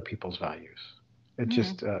with other people's values. It Mm.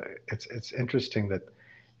 just it's interesting that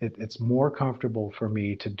it's more comfortable for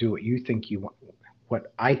me to do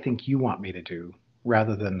what I think you want me to do,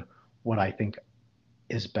 rather than what I think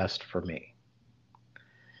is best for me.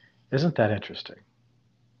 Isn't that interesting?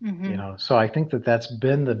 Hmm. So I think that that's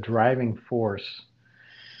been the driving force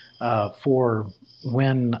for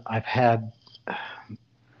when I've had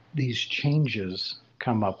these changes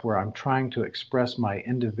come up where I'm trying to express my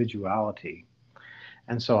individuality,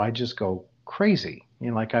 and so I just go crazy.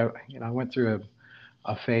 Like I went through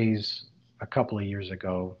a phase a couple of years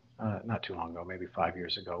ago, not too long ago, maybe 5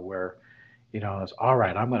 years ago, where it's all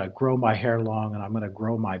right. I'm going to grow my hair long, and I'm going to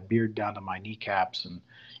grow my beard down to my kneecaps, and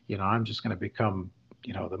I'm just going to become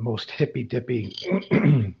the most hippy dippy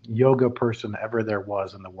yoga person ever there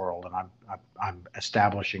was in the world, and I'm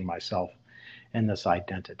establishing myself in this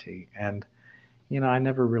identity. And I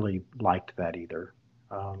never really liked that either.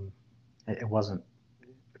 Um, it wasn't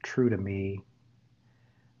true to me,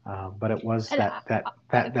 but it was And if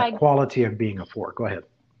that I, quality of being a four. Go ahead.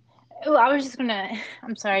 oh, I was just gonna,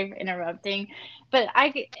 I'm sorry for interrupting, but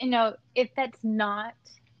if that's not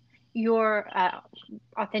your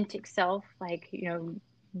authentic self, like,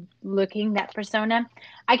 looking that persona,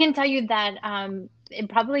 I can tell you that it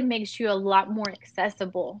probably makes you a lot more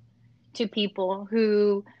accessible to people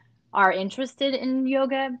who are interested in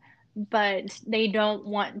yoga, but they don't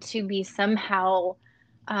want to be somehow,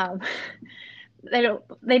 um, they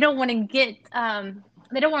don't want to get,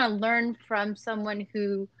 they don't want to learn from someone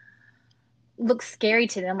who looks scary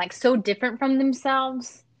to them, like so different from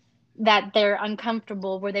themselves that they're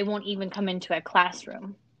uncomfortable where they won't even come into a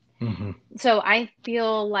classroom. Hmm. So I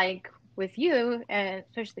feel like with you,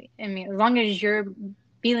 especially, I mean, as long as you're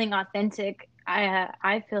feeling authentic,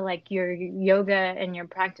 I feel like your yoga and your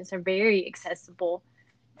practice are very accessible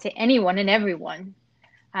to anyone and everyone.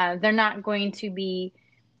 They're not going to be.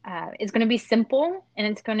 It's going to be simple and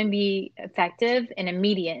it's going to be effective and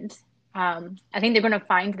immediate. I think they're going to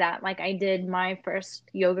find that, like I did my first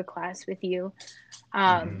yoga class with you, Hmm.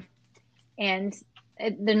 um, and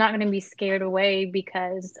they're not going to be scared away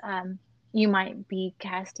because you might be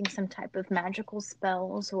casting some type of magical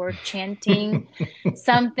spells or chanting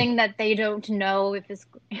something that they don't know if it's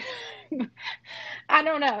I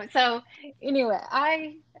don't know. So anyway,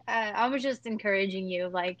 I was just encouraging you,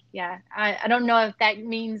 like, yeah, I don't know if that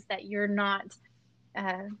means that you're not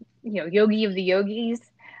uh yogi of the yogis,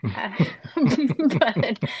 uh,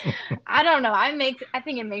 but I don't know. I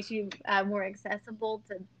think it makes you more accessible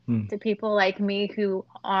to people like me who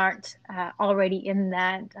aren't already in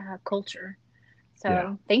that culture. Yeah.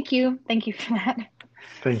 So thank you for that.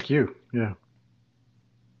 Thank you. Yeah.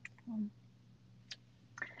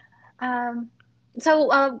 Um,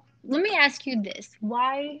 so let me ask you this: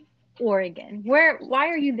 why Oregon? Why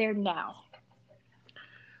are you there now?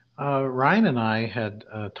 Ryan and I had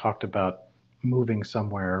talked about moving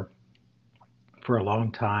somewhere for a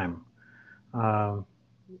long time. Uh,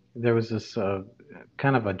 there was this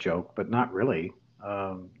kind of a joke, but not really,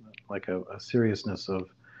 um, like a seriousness of,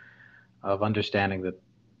 of understanding that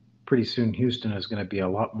pretty soon Houston is going to be a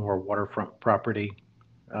lot more waterfront property.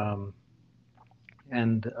 Um,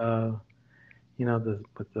 and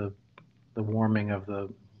with the warming of the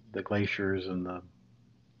glaciers and the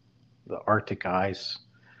Arctic ice,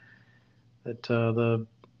 that the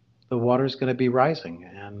water is going to be rising,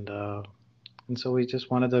 and so we just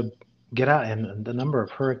wanted to get out. And the number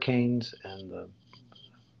of hurricanes and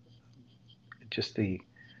just the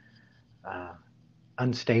uh,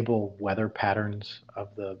 unstable weather patterns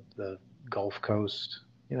of the Gulf Coast.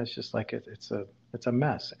 It's just like it's a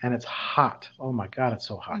mess, and it's hot. Oh my God, it's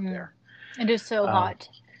so hot Hmm. there. It is so Um, hot.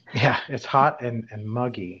 yeah, it's hot and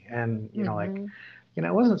muggy, and Hmm.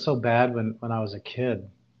 it wasn't so bad when I was a kid,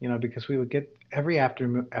 because we would get every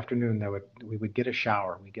afternoon we would get a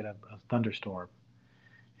shower, we get a thunderstorm,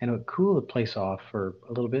 and it would cool the place off for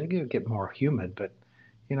a little bit. It would get more humid, but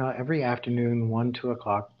every afternoon, 1, 2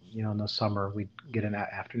 o'clock, in the summer, we'd get an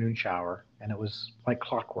afternoon shower, and it was like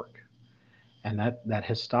clockwork. And that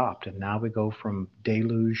has stopped, and now we go from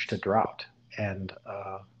deluge to drought, and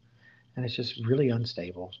it's just really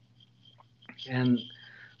unstable. And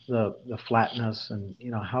the flatness, and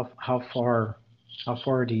how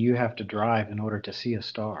far do you have to drive in order to see a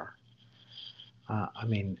star? I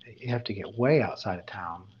mean, you have to get way outside of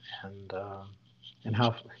town, and uh, and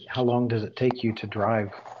how long does it take you to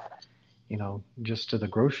drive, just to the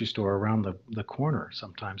grocery store around the corner?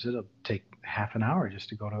 Sometimes it'll take half an hour just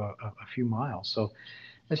to go to a few miles. So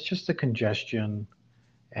it's just the congestion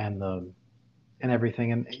and the and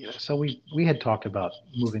everything. And so we had talked about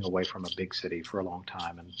moving away from a big city for a long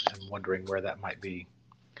time, and wondering where that might be.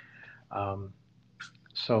 Um,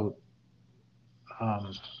 so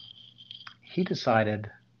um, he decided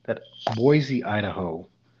that Boise, Idaho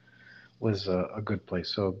was a good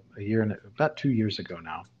place. So about 2 years ago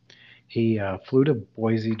now, he flew to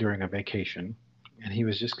Boise during a vacation, and he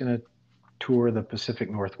was just going to tour the Pacific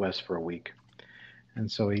Northwest for a week. And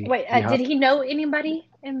so Wait, he did hopped. he know anybody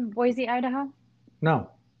in Boise, Idaho? No,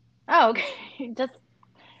 Oh, okay.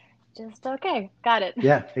 Just okay. Got it.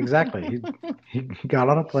 yeah, exactly. He got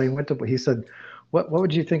on a plane, went to. He said, "What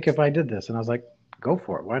would you think if I did this?" And I was like, "Go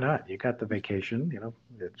for it. Why not? You got the vacation.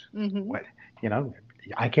 It's Hmm. what you know.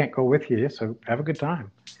 I can't go with you, so have a good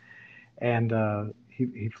time." And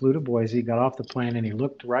he flew to Boise, got off the plane, and he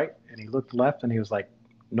looked right and he looked left, and he was like,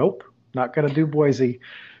 "Nope, not going to do Boise."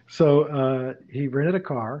 So he rented a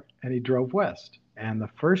car and he drove west. And the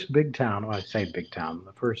first big town, well, I say big town,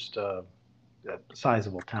 the first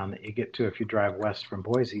sizable town that you get to if you drive west from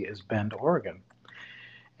Boise is Bend, Oregon.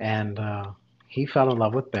 And he fell in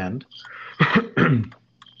love with Bend, and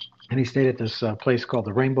he stayed at this place called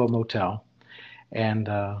the Rainbow Motel. And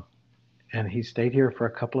he stayed here for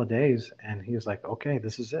a couple of days, and he was like, "Okay,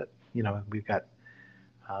 this is it. We've got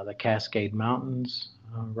the Cascade Mountains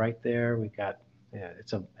right there. We've got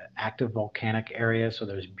it's a active volcanic area, so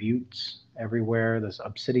there's buttes everywhere. There's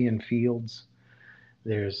obsidian fields.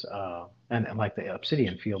 There's and like the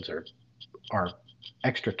obsidian fields are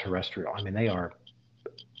extraterrestrial. I mean, they are.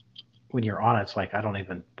 When you're on it, it's like I don't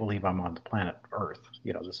even believe I'm on the planet Earth.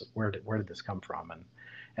 This is where did this come from?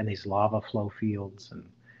 And these lava flow fields,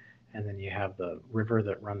 and then you have the river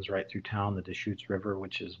that runs right through town, the Deschutes River,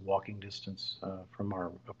 which is walking distance from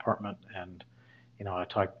our apartment. And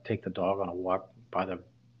take the dog on a walk by the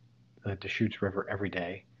Deschutes River every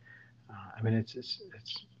day. I mean,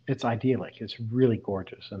 it's idyllic. It's really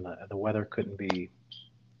gorgeous, and the weather couldn't be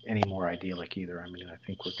any more idyllic either. I mean, I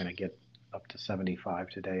think we're going to get up to 75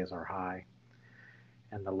 today as our high,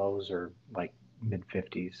 and the lows are like mid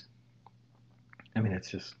 50s. I mean,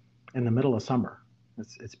 it's just in the middle of summer.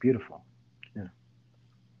 It's beautiful. Yeah.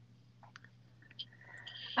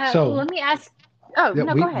 So Let me ask. Oh, yeah,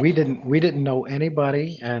 no, go ahead. we didn't know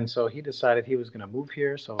anybody, and so he decided he was going to move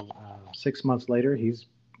here. So 6 months later,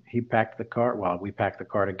 he packed the car. Well, we packed the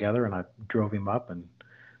car together, and I drove him up and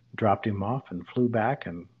dropped him off and flew back,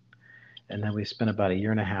 and then we spent about a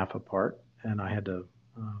year and a half apart. And I had to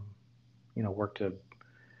um, work to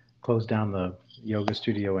close down the yoga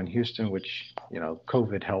studio in Houston, which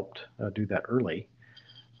COVID helped do that early.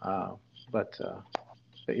 Uh, but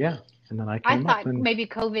but yeah, and then I I came up thought and maybe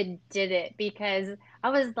COVID did it because I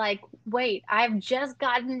was like, wait, I've just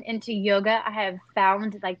gotten into yoga. I have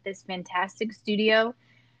found like this fantastic studio.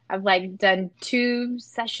 I've like done 2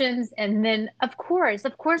 sessions and then of course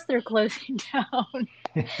they're closing down.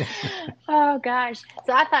 Oh gosh.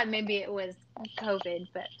 So I thought maybe it was COVID,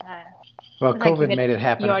 but well, it's like COVID made it you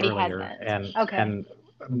happen already had earlier, that. and Okay. and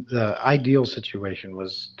the ideal situation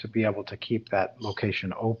was to be able to keep that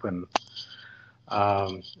location open,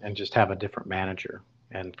 and just have a different manager,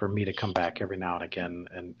 and for me to come back every now and again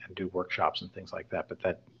and do workshops and things like that. But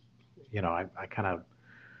that I kind of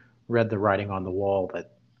read the writing on the wall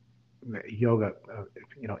that yoga,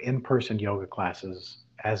 in-person yoga classes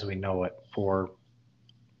as we know it for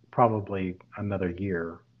probably another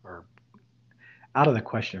year are out of the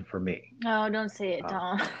question for me. Oh, don't say it, Uh,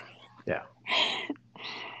 Tom. yeah.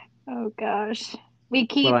 Oh gosh. We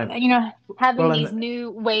Well, keep, I having well, these and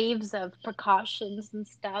new waves of precautions and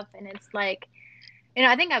stuff, and it's like,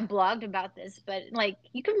 I think I blogged about this, but like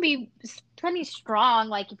you can be plenty strong,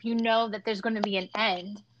 like if you know that there's going to be an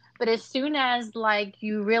end. But as soon as like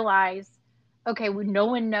you realize, okay, no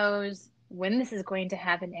one knows when this is going to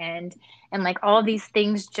have an end, and like all these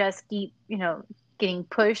things just keep, getting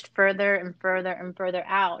pushed further and further and further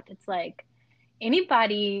out. It's like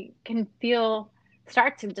anybody can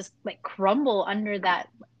start to just like crumble under that,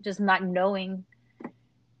 just not knowing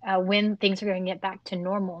when things are going to get back to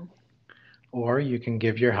normal. or you can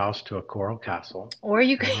give your house to a coral castle Or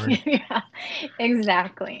you and could, learn. yeah,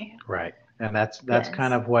 exactly. Right. And that's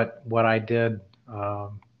kind Yes. of what I did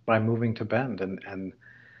by moving to Bend and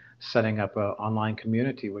setting up an online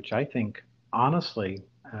community, which I think, honestly,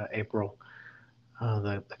 April,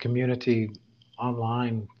 the community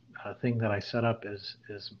online thing that I set up is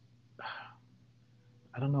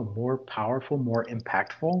I don't know, more powerful, more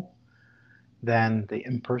impactful than the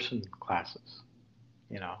in-person classes.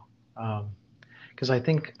 You know, because I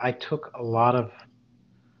think I took a lot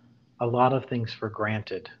of things for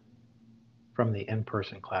granted from the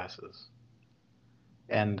in-person classes,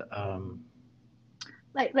 and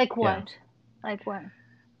Like yeah, what? Like what?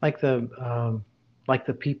 like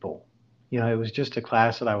the people. It was just a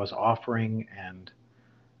class that I was offering, and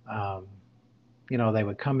um, they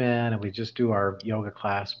would come in and we just do our yoga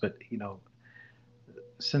class. But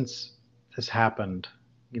since this happened,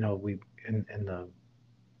 we in the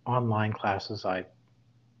online classes,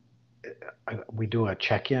 we do a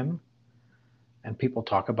check-in, and people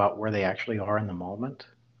talk about where they actually are in the moment,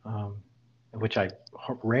 um, which I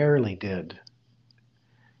rarely did.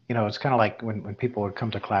 It's kind of like when people would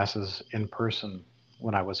come to classes in person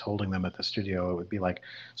when I was holding them at the studio, it would be like,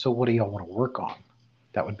 so what do y'all want to work on?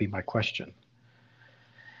 That would be my question.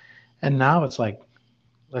 And now it's like,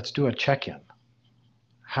 let's do a check-in.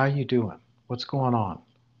 How you doing? What's going on?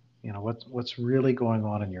 What's really going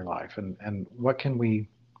on in your life, and what can we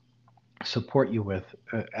support you with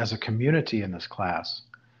as a community in this class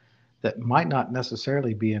that might not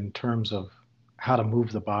necessarily be in terms of how to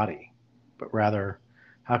move the body, but rather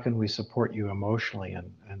how can we support you emotionally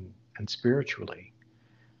and spiritually,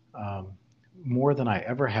 um, more than I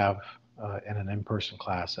ever have in an in-person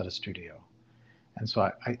class at a studio. And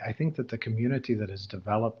so I think that the community that is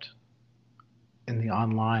developed in the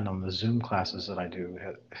online on the Zoom classes that I do,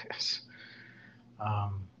 is,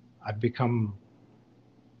 um, I've become,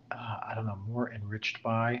 I don't know, more enriched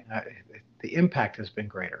by. The impact has been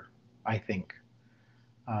greater, I think,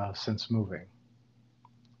 since moving,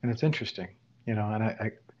 and it's interesting, and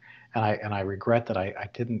I regret that I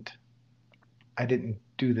didn't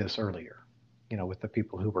do this earlier, with the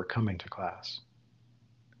people who were coming to class.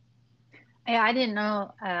 I didn't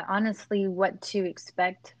know, honestly, what to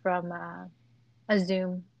expect from a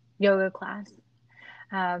Zoom yoga class.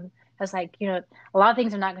 I was like, a lot of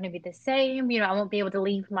things are not going to be the same. I won't be able to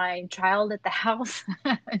leave my child at the house.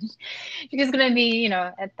 She's going to be,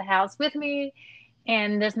 at the house with me,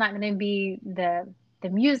 and there's not going to be the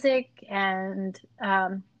music and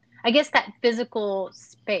I guess that physical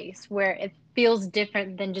space where it feels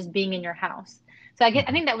different than just being in your house. So I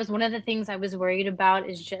Hmm. think that was one of the things I was worried about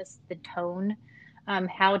is just the tone,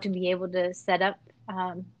 how to be able to set up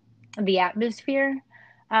um, the atmosphere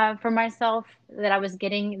for myself that I was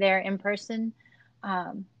getting there in person.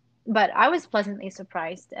 Um, but I was pleasantly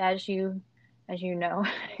surprised, as you know,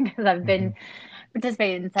 because I've Hmm. been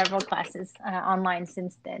participated in several classes online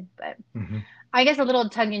since then. But Hmm. I guess a little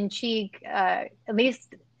tongue in cheek, at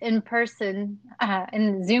least in person,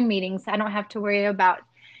 in Zoom meetings, I don't have to worry about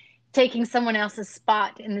taking someone else's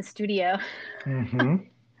spot in the studio. Hmm.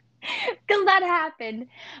 Because that happened.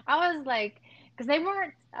 I was like, because they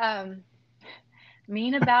weren't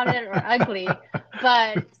mean about it or ugly,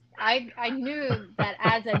 but I knew that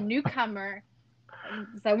as a newcomer,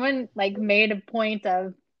 someone like made a point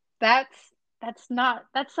of that's that's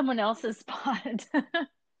someone else's spot.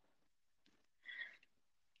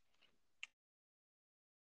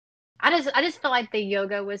 I just felt like the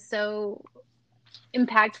yoga was so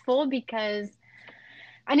impactful because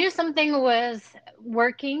I knew something was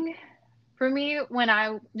working for me when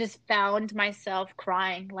I just found myself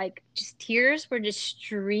crying. Like just tears were just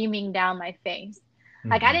streaming down my face.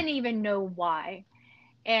 Like I Hmm. didn't even know why.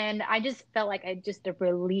 And I just felt like I just a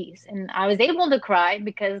release. And I was able to cry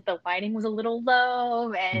because the lighting was a little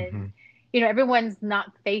low and Hmm. everyone's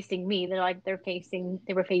not facing me. They were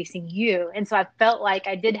facing you. And so I felt like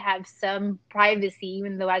I did have some privacy,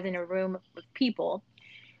 even though I was in a room with people.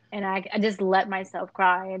 And I just let myself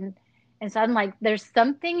cry. And so I'm like, there's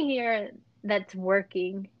something here that's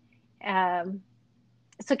working. Um,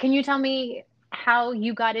 so can you tell me how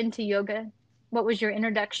you got into yoga? What was your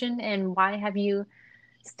introduction and why have you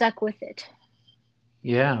stuck with it?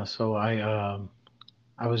 Yeah, so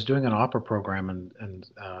I was doing an opera program in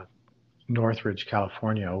Northridge,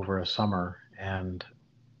 California over a summer, and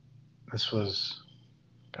this was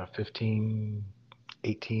about 15,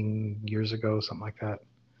 18 years ago, something like that.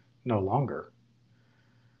 No longer.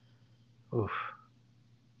 Oof.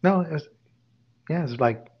 No, yeah, it was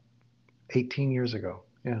like 18 years ago.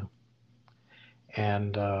 Yeah.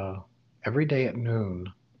 And every day at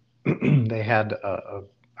noon, they had a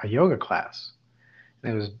yoga class.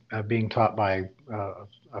 It was being taught by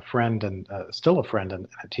a friend and still a friend and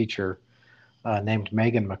a teacher named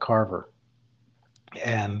Megan McCarver.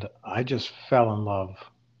 And I just fell in love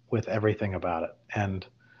with everything about it. And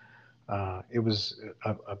it was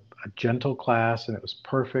a gentle class, and it was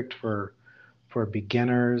perfect for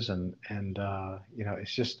beginners. And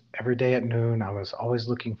it's just every day at noon. I was always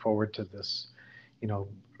looking forward to this, you know,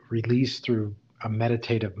 release through a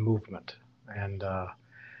meditative movement. And uh,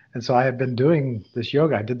 and so I had been doing this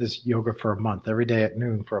yoga. I did this yoga for a month, every day at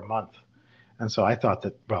noon for a month. And so I thought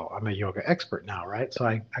that, well, I'm a yoga expert now, right? So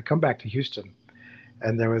I come back to Houston,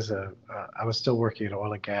 and there was I was still working at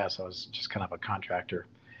oil and gas. I was just kind of a contractor,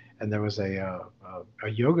 and there was a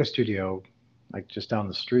yoga studio like just down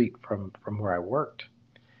the street from where I worked,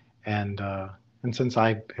 and uh, and since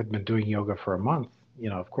I had been doing yoga for a month,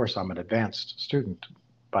 of course I'm an advanced student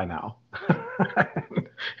by now,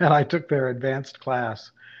 and I took their advanced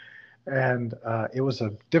class, and it was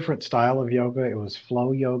a different style of yoga. It was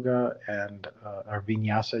flow yoga and or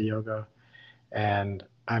vinyasa yoga, and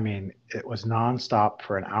I mean, it was nonstop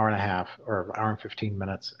for an hour and a half or an hour and 15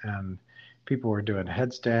 minutes. And people were doing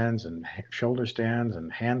headstands and shoulder stands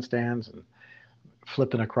and handstands and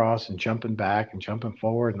flipping across and jumping back and jumping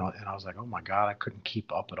forward. And I was like, oh my God, I couldn't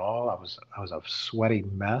keep up at all. I was a sweaty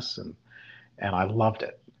mess, and I loved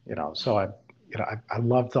it, So I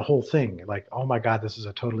loved the whole thing. Like, oh my God, this is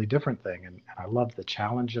a totally different thing. And I loved the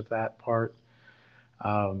challenge of that part.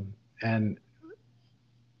 Um, and,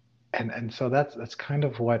 and so that's kind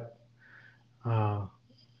of what, uh,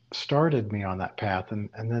 started me on that path. And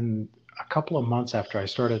then a couple of months after I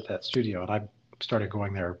started that studio, and I started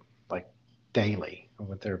going there like daily. I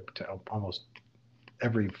went there to almost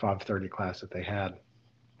every 5:30 class that they had.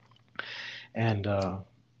 And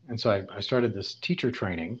so I started this teacher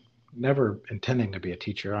training, never intending to be a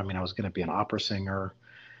teacher. I mean, I was going to be an opera singer,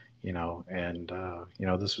 and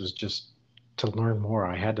this was just to learn more.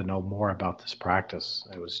 I had to know more about this practice.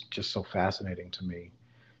 It was just so fascinating to me,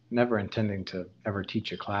 never intending to ever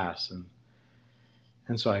teach a class.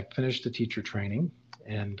 And so I finished the teacher training,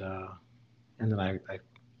 and and then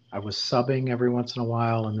I was subbing every once in a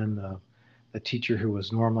while, and then the teacher who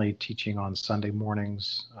was normally teaching on Sunday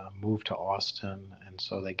mornings moved to Austin, and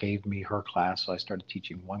so they gave me her class. So I started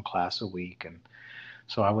teaching one class a week, and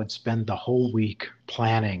so I would spend the whole week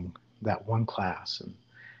planning that one class,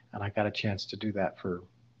 and I got a chance to do that for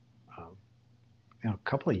um, a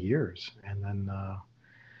couple of years, and then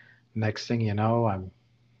next thing you know, I'm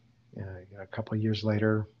a couple of years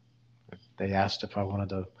later, they asked if I wanted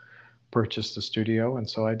to purchase the studio, and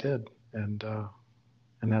so I did, and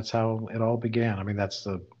that's how it all began. I mean, that's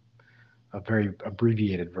a very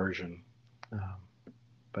abbreviated version, um,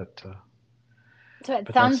 but So it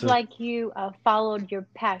but that's sounds it. like you followed your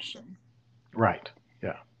passion. Right?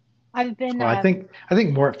 Yeah. I've been Well, I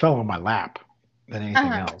think more it fell on my lap than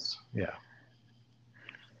anything uh else. Yeah.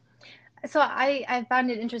 so I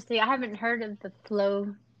found it interesting. I haven't heard of the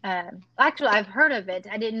flow. Actually, I've heard of it.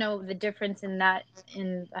 I didn't know the difference in that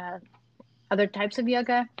in other types of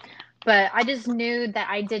yoga, but I just knew that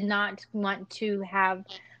I did not want to have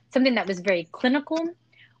something that was very clinical,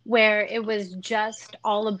 where it was just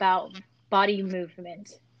all about body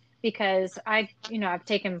movement. Because I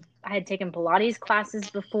had taken Pilates classes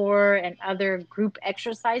before and other group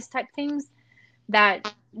exercise type things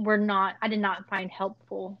that I did not find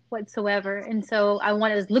helpful whatsoever. And so I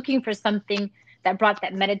was looking for something that brought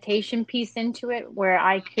that meditation piece into it, where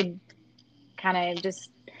I could kind of just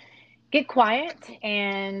get quiet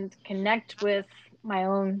and connect with my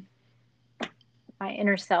own my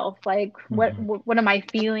inner self. Like, Hmm. what am I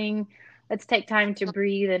feeling? Let's take time to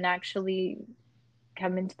breathe and actually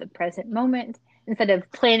come into the present moment instead of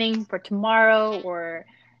planning for tomorrow, or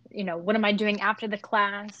what am I doing after the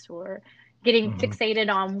class, or getting Mm-hmm.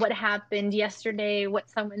 fixated on what happened yesterday, what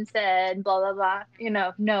someone said, blah blah blah.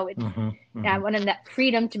 No, it's Mm-hmm. I Mm-hmm. wanted that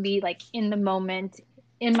freedom to be like in the moment,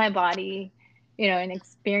 in my body, and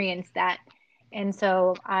experience that. And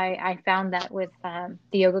so I found that with the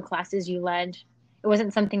yoga classes you led, it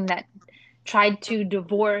wasn't something that tried to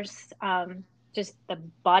divorce just the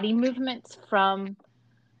body movements from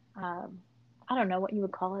um, I don't know what you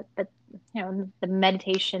would call it, but the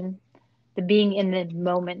meditation, the being in the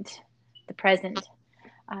moment, the present.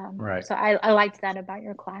 Right. So I liked that about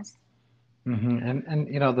your class. Mm-hmm. And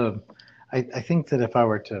I think that if I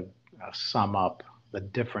were to sum up the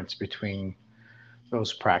difference between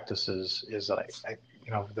those practices is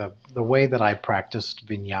that the way that I practiced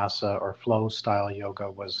vinyasa or flow style yoga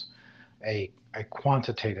was a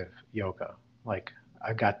quantitative yoga. Like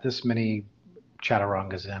I got this many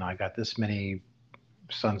chaturangas in, I got this many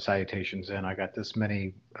sun salutations in, I got this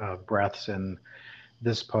many breaths in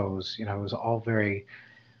this pose. It was all very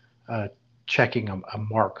uh, checking a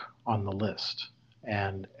mark on the list.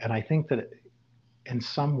 And I think that in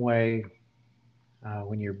some way,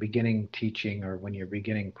 when you're beginning teaching or when you're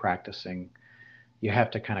beginning practicing, you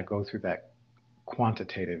have to kind of go through that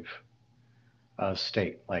quantitative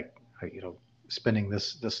state, like spending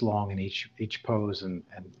this long in each pose and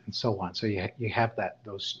so on. So you have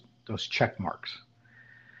those check marks,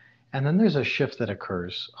 and then there's a shift that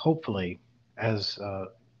occurs, hopefully, as uh,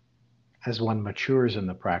 as one matures in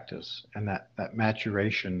the practice, and that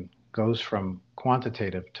maturation goes from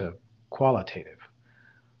quantitative to qualitative.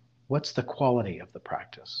 What's the quality of the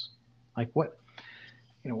practice? Like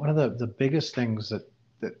one of the biggest things that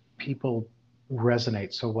people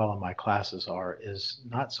resonate so well in my classes is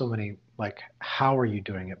not so many like how are you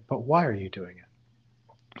doing it, but why are you doing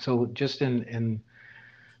it? So just in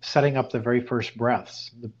setting up the very first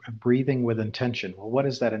breaths, the breathing with intention. Well, what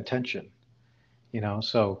is that intention?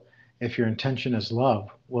 So if your intention is love,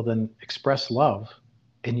 well then express love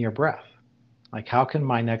in your breath. Like how can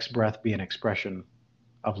my next breath be an expression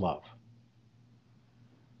of love?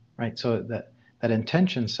 Right? So that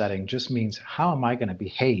intention setting just means how am I going to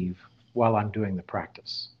behave while I'm doing the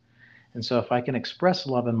practice? And so if I can express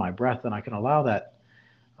love in my breath, then I can allow that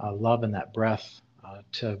love in that breath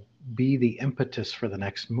to be the impetus for the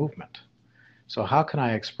next movement. So how can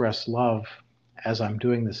I express love as I'm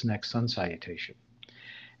doing this next sun salutation?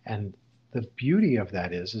 And the beauty of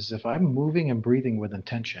that is if I'm moving and breathing with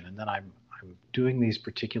intention, and then I'm doing these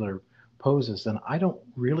particular poses, then I don't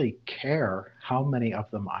really care how many of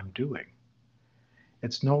them I'm doing.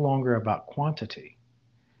 It's no longer about quantity,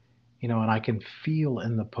 and I can feel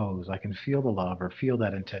in the pose, I can feel the love or feel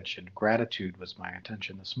that intention. Gratitude was my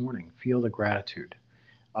intention this morning. Feel the gratitude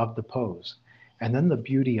of the pose. And then the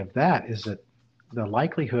beauty of that is that the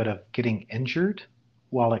likelihood of getting injured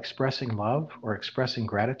while expressing love or expressing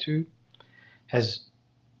gratitude has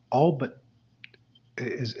all but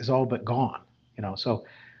is all but gone. So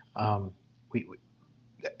um, we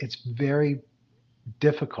it's very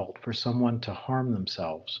difficult for someone to harm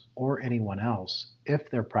themselves or anyone else if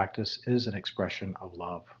their practice is an expression of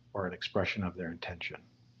love or an expression of their intention.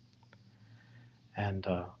 And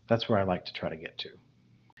that's where I like to try to get to.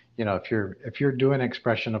 If you're doing an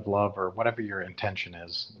expression of love or whatever your intention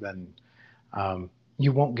is, then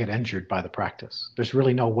you won't get injured by the practice. There's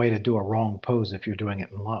really no way to do a wrong pose if you're doing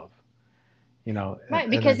it in love. Right,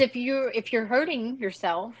 And because then if you're hurting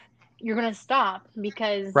yourself, you're going to stop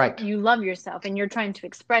because right, you love yourself and you're trying to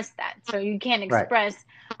express that. So you can't right, express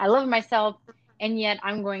I love myself and yet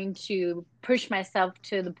I'm going to push myself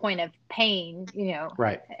to the point of pain,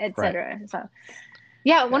 right, right. etc. So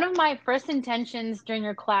yeah, one Yeah. of my first intentions during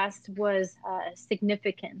your class was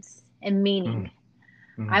significance and Mm, meaning.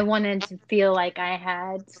 I mm, wanted to feel like I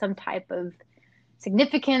had some type of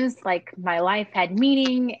significance, like my life had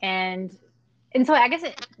meaning, and so I guess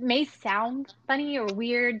it may sound funny or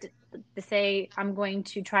weird to say I'm going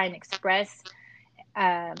to try and express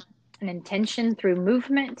an intention through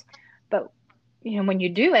movement, but when you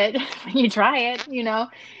do it, when you try it,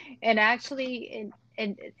 and actually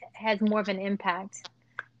it has more of an impact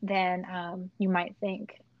than you might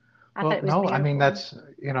think. I thought Well, it was no, I mean beautiful. that's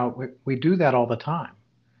we do that all the time,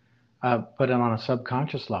 but on a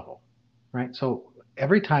subconscious level, right? So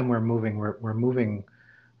every time we're moving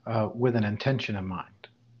with an intention in mind,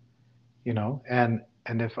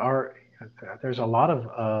 and if our there's a lot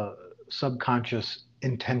of subconscious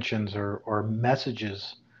intentions or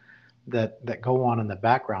messages that go on in the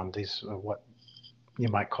background. These what you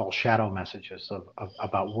might call shadow messages of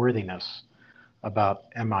about worthiness, about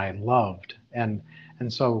am I loved, and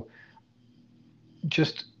so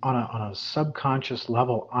just on a subconscious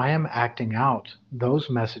level, I am acting out those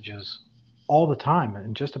messages all the time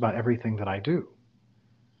in just about everything that I do,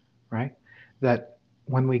 right? That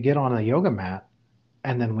when we get on a yoga mat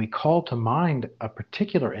and then we call to mind a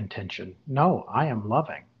particular intention, no, I am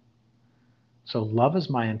loving. So love is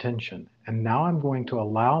my intention. And now I'm going to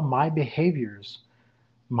allow my behaviors,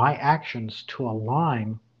 my actions to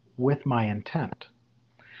align with my intent,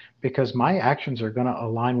 because my actions are going to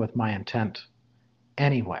align with my intent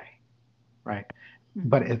anyway, right?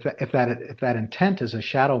 But Mhm. if that intent is a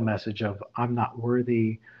shadow message of I'm not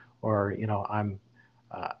worthy, or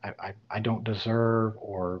I don't deserve,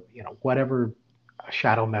 or whatever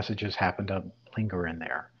shadow messages happen to linger in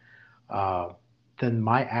there, uh, then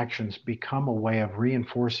my actions become a way of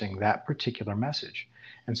reinforcing that particular message.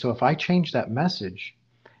 And so if I change that message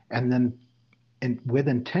and then with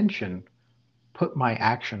intention put my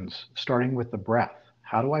actions, starting with the breath,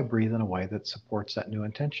 how do I breathe in a way that supports that new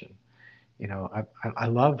intention? I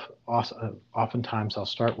love, oftentimes I'll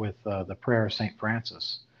start with the prayer of St.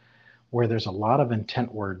 Francis, where there's a lot of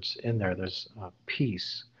intent words in there. There's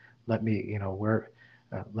peace. Let me,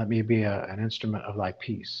 let me be an instrument of thy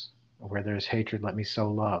peace. Where there's hatred, let me sow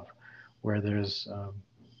love. Where there's,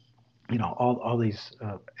 all these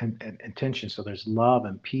intentions. So there's love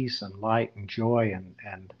and peace and light and joy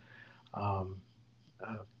and um,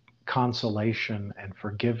 uh, consolation and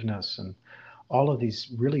forgiveness and all of these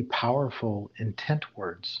really powerful intent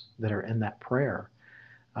words that are in that prayer.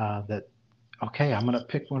 That Okay, I'm going to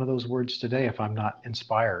pick one of those words today if I'm not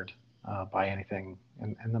inspired by anything,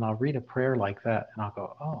 and then I'll read a prayer like that, and I'll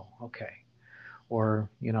go, oh, okay. Or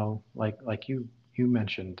like you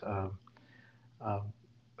mentioned, uh,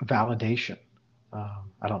 validation.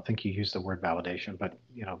 I don't think you used the word validation, but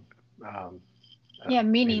um, Yeah,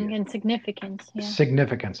 maybe meaning and significance. Yeah.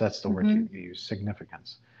 significance. That's the word Hmm. you use,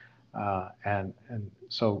 significance. And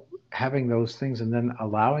so having those things and then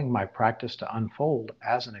allowing my practice to unfold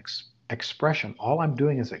as an expression. All I'm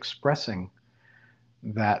doing is expressing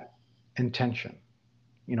that intention.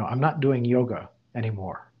 I'm not doing yoga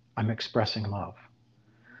anymore. I'm expressing love.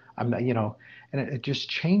 I'm not, and it just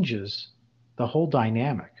changes the whole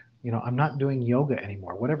dynamic. I'm not doing yoga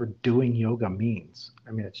anymore. Whatever doing yoga means.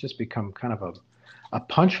 I mean, it's just become kind of a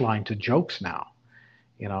punchline to jokes now,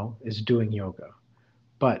 is doing yoga.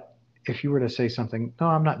 But if you were to say something, no,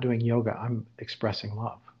 I'm not doing yoga, I'm expressing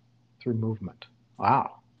love through movement.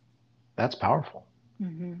 Wow, that's powerful.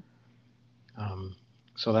 Hmm. Um,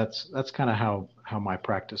 so that's kind of how my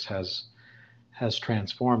practice has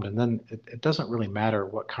transformed. And then it doesn't really matter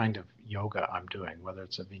what kind of yoga I'm doing, whether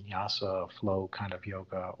it's a vinyasa flow kind of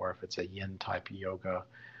yoga, or if it's a yin type yoga,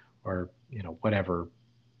 or whatever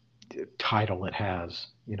title it has.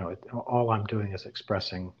 All I'm doing is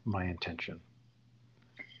expressing my intention.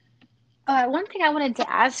 One thing I wanted to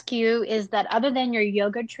ask you is that other than your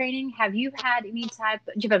yoga training, have you had any type,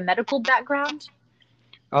 do you have a medical background?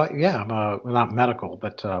 Yeah, I'm well, not medical,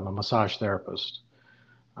 but I'm a massage therapist.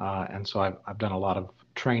 And so I've done a lot of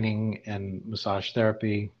training in massage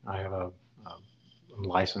therapy. I'm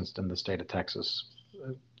licensed in the state of Texas,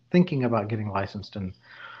 thinking about getting licensed in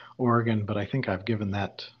Oregon, but I think I've given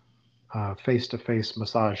that face-to-face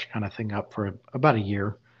massage kind of thing up for about a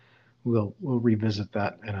year. We'll revisit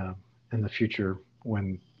that in the future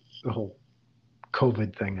when the whole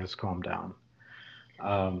COVID thing has calmed down.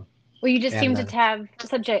 Um, Well, you just and seem to then have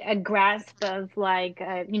such a grasp of like,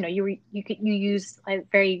 you use like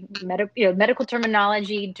very medical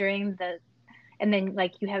terminology during the, and then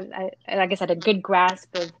like you have, like I said, a good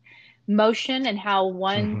grasp of motion and how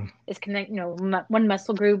one mhm, is one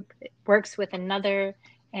muscle group works with another,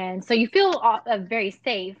 and so you feel very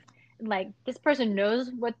safe. Like this person knows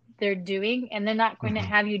what they're doing, and they're not going to mhm.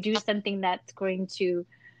 have you do something that's going to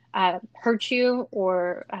hurt you,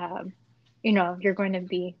 or you're going to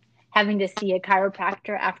be having to see a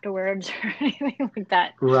chiropractor afterwards or anything like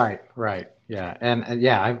that. Right, right, yeah, and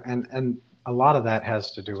yeah, and a lot of that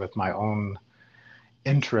has to do with my own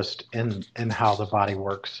interest in how the body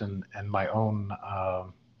works, and my own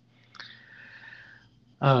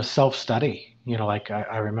self study. Like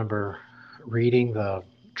I remember reading the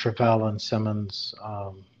Travell and Simmons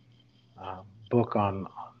book on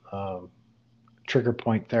trigger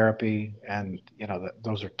point therapy, and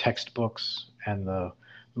those are textbooks, and the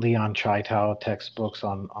Leon Chaitow textbooks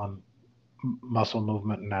on muscle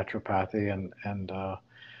movement and naturopathy, and uh,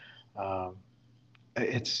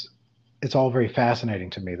 it's it's all very fascinating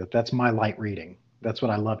to me. That's my light reading. That's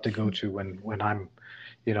what I love to go to when I'm,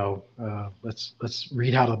 let's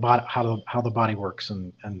read how the body how the body works,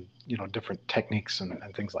 and different techniques and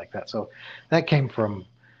things like that. So that came from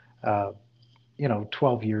uh,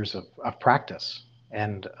 12 years of practice,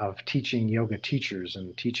 and of teaching yoga teachers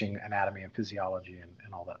and teaching anatomy and physiology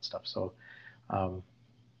and all that stuff. So um,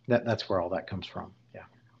 that's where all that comes from. Yeah.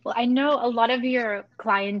 Well, I know a lot of your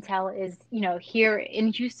clientele is, here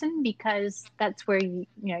in Houston because that's where you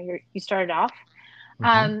started off. Hmm.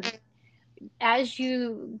 Um, as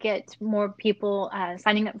you get more people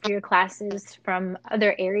signing up for your classes from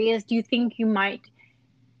other areas, do you think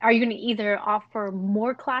are you going to either offer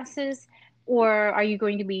more classes or are you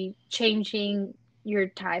going to be changing your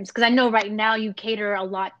times? Because I know right now you cater a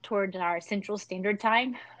lot toward our Central Standard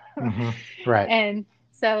Time. Hmm. Right. And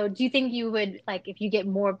so, do you think you would, like, if you get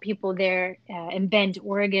more people there in Bend,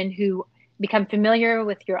 Oregon, who become familiar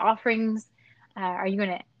with your offerings, are you going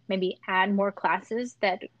to maybe add more classes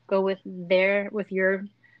that go with your,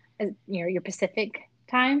 your Pacific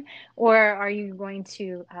time, or are you going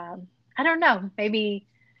to, I don't know, maybe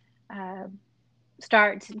uh,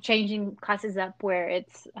 start changing classes up where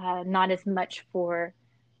it's not as much for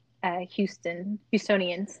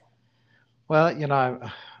Houstonians?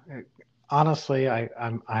 Well, honestly, I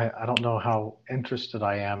don't know how interested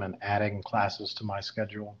I am in adding classes to my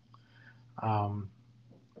schedule. Um,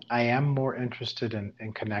 I am more interested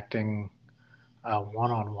in connecting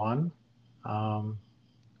one-on-one, um,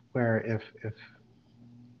 where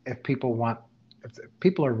if people want, if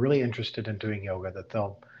people are really interested in doing yoga, that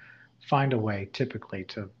they'll find a way typically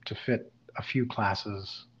to fit a few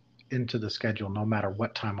classes into the schedule, no matter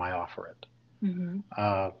what time I offer it. Hmm.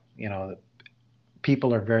 Uh, you know,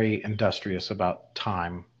 people are very industrious about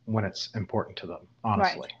time when it's important to them, Right,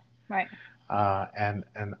 honestly. right. And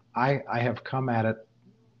I have come at it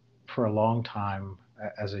for a long time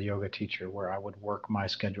as a yoga teacher where I would work my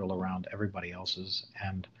schedule around everybody else's.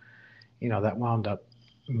 And, that wound up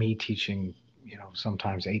me teaching,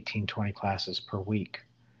 sometimes 18, 20 classes per week.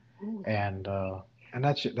 Ooh. And,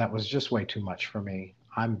 that was just way too much for me.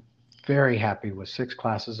 I'm very happy with 6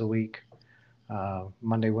 classes a week.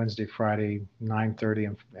 Monday, Wednesday, Friday,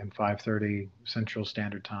 9:30 and 5:30 Central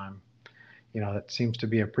Standard Time. That seems to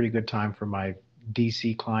be a pretty good time for my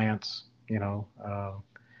DC clients.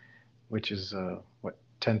 Which is what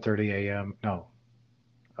 10:30 a.m. No,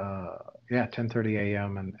 uh, yeah, 10:30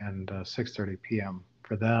 a.m. and 6:30 p.m.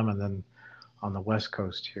 for them, and then on the West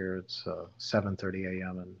Coast here it's 7:30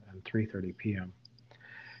 a.m. and 3:30 p.m.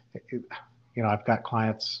 It, I've got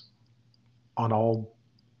clients on all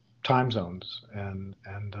time zones, and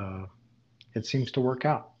it seems to work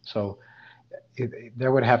out. So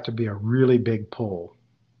there would have to be a really big pull,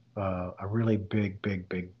 a really big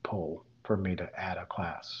pull for me to add a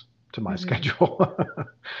class to my Hmm. schedule.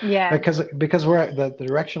 Yeah. Because the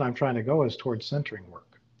direction I'm trying to go is towards centering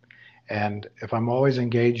work. And if I'm always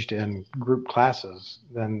engaged in group classes,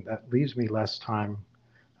 then that leaves me less time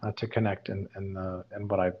to connect in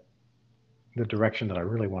the direction that I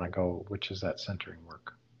really want to go, which is that centering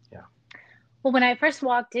work. Yeah. Well, when I first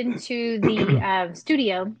walked into the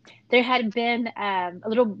studio, there had been a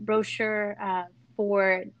little brochure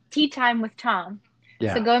for Tea Time with Tom. So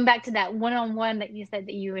Yeah. going back to that one-on-one that you said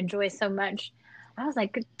that you enjoy so much, I was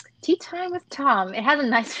like, Tea Time with Tom. It has a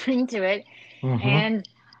nice ring to it, Hmm. and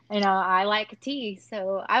I like tea.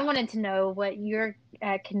 So I wanted to know what your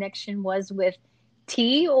connection was with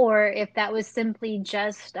tea, or if that was simply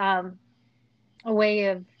just a way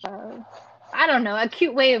of I don't know, a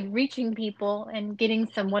cute way of reaching people and getting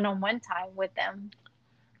some one-on-one time with them.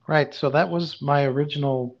 Right. So that was my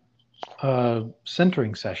original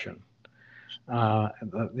centering session.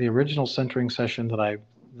 The original centering session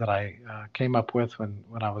that I came up with when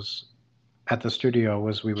I was at the studio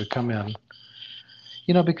was we would come in,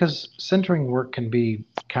 because centering work can be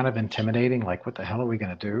kind of intimidating. Like, what the hell are we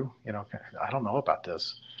going to do? I don't know about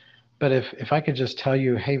this. But if I could just tell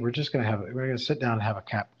you, hey, we're going to sit down and have a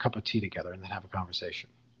cup of tea together and then have a conversation.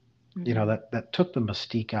 Hmm. That took the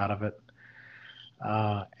mystique out of it,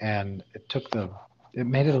 and it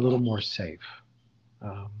made it a little more safe.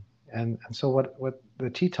 Um, and so what the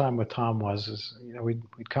tea time with Tom was is,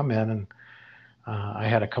 we'd come in, and I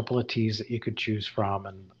had a couple of teas that you could choose from,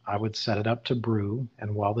 and I would set it up to brew.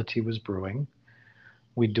 And while the tea was brewing,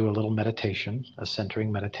 we'd do a little meditation, a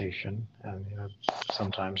centering meditation, and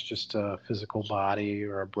sometimes just a physical body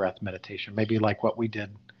or a breath meditation, maybe like what we did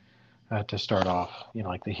to start off.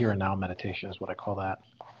 Like the here and now meditation is what I call that.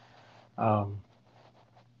 Um,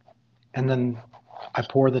 and then I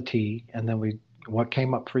pour the tea, and then what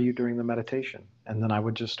came up for you during the meditation, and then I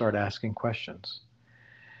would just start asking questions.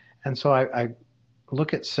 And so I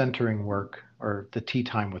look at centering work or the tea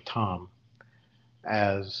time with Tom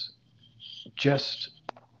as just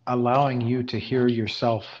allowing you to hear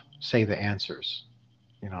yourself say the answers.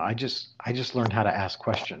 I just learned how to ask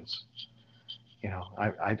questions.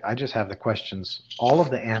 I just have the questions, all of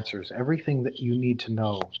the answers, everything that you need to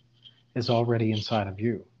know is already inside of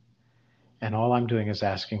you. And all I'm doing is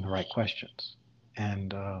asking the right questions.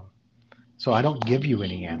 And so I don't give you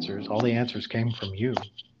any answers. All the answers came from you,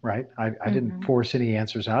 right? I didn't Mm-hmm. force any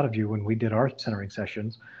answers out of you when we did our centering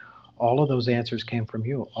sessions. All of those answers came from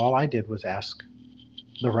you. All I did was ask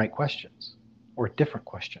the right questions or different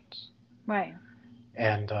questions. Right.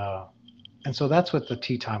 And and so that's what the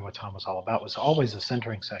Tea Time with Tom was all about. It was always a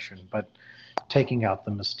centering session, but taking out the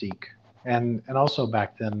mystique. And also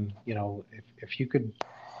back then, if you could,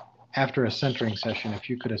 after a centering session, if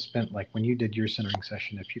you could have spent, like when you did your centering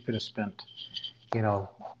session, if you could have spent, you know,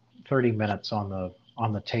 30 minutes on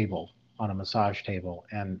the table, on a massage table,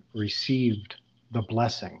 and received the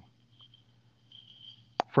blessing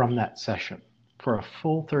from that session for a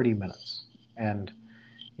full 30 minutes. And,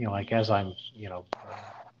 like as I'm,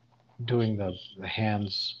 doing the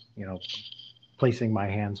hands, placing my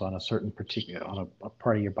hands on a certain particular, on a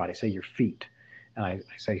part of your body, say your feet. And I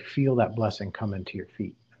say, feel that blessing come into your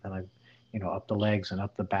feet. And then I, up the legs and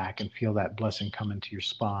up the back, and feel that blessing come into your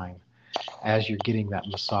spine as you're getting that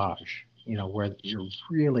massage, where you're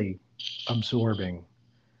really absorbing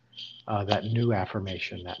that new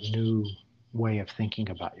affirmation, that new way of thinking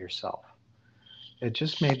about yourself. It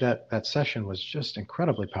just made that session was just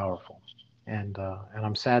incredibly powerful. And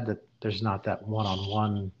I'm sad that there's not that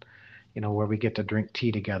one-on-one, where we get to drink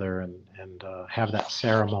tea together and have that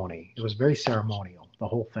ceremony. It was very ceremonial, the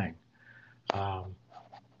whole thing. Um,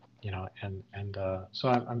 so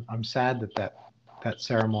I'm sad that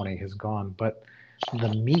ceremony has gone, but the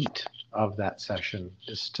meat of that session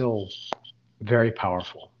is still very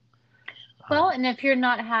powerful. Well, Um, and if you're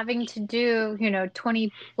not having to do,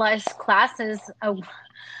 20 plus classes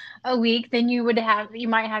a week, then you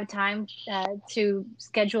might have time to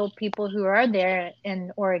schedule people who are there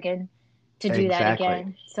in Oregon to do that exactly,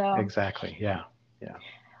 again. So, exactly, yeah, yeah.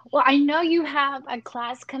 well, I know you have a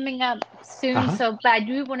class coming up Uh soon, huh. so but I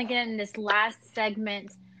do want to get in this last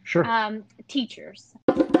segment. Sure. Teachers.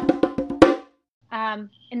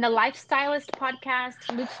 In the Lifestylist podcast,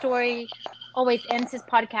 Luke Story always ends his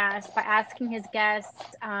podcast by asking his guests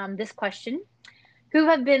this question: who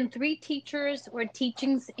have been three teachers or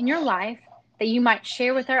teachings in your life that you might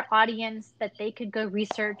share with our audience that they could go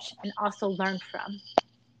research and also learn from?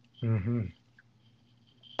 Mm-hmm.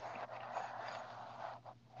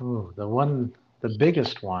 Ooh, the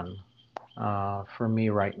biggest one for me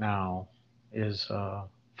right now is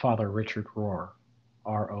Father Richard Rohr,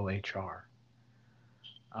 Rohr.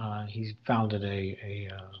 He founded a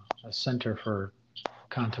center for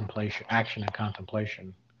contemplation, action and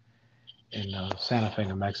contemplation in Santa Fe,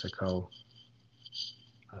 New Mexico,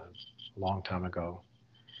 a long time ago.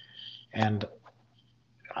 And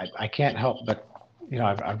I can't help but,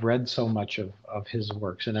 I've read so much of his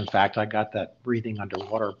works. And in fact, I got that Breathing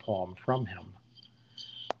Underwater poem from him,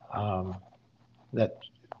 um, that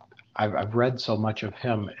I've read so much of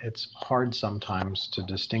him, it's hard sometimes to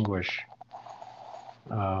distinguish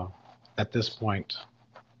uh, at this point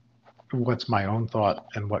what's my own thought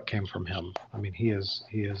and what came from him. I mean, he is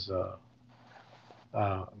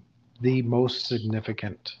uh, the most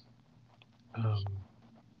significant. Um,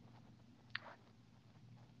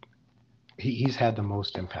 he's had the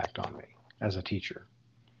most impact on me as a teacher.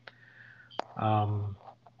 Um,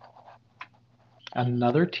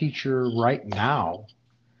 Another teacher right now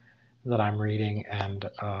that I'm reading, and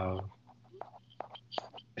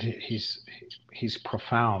he's he's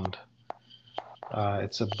profound.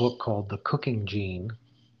 It's a book called The Cooking Gene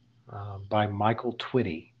by Michael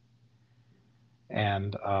Twitty,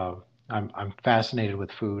 and I'm fascinated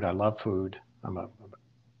with food. I love food. I'm a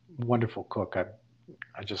wonderful cook.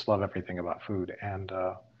 I just love everything about food, and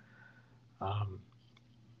um,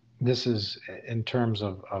 this is in terms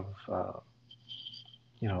of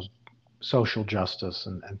you know social justice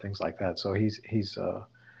and things like that. So he's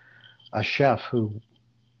a chef who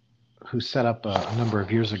set up a number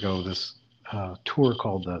of years ago this tour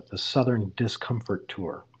called the Southern Discomfort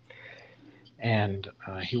Tour, and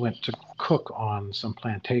he went to cook on some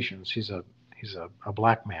plantations. He's a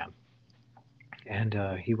black man,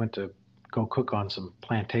 and he went to go cook on some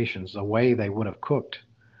plantations the way they would have cooked,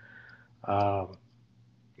 uh,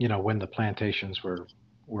 when the plantations were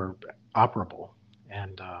operable.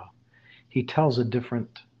 And he tells a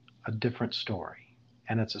different story,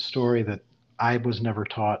 and it's a story that I was never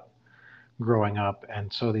taught growing up.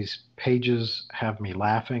 And so these pages have me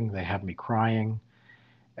laughing, they have me crying,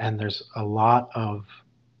 and there's a lot of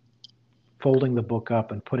folding the book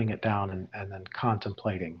up and putting it down and then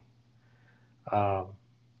contemplating uh,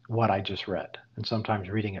 what I just read, and sometimes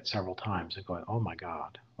reading it several times and going, "Oh my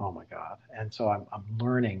God, oh my God!" And so I'm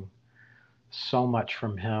learning so much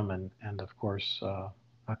from him, and of course a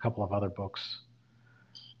couple of other books.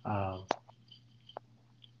 Uh,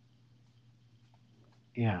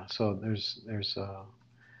 yeah, so there's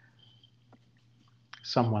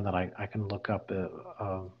someone that I can look up.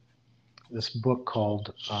 This book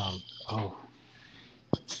called oh,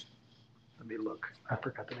 let me look. I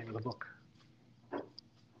forgot the name of the book.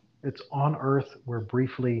 It's On Earth We're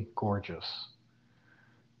Briefly Gorgeous.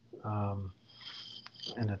 Um,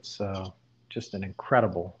 and it's just an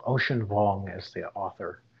incredible. Ocean Vuong is the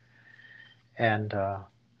author, and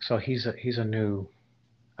so he's a new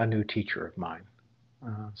teacher of mine.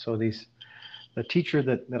 So the teacher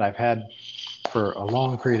that I've had for a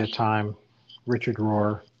long period of time, Richard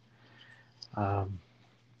Rohr, um,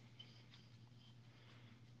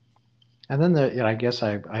 and then I guess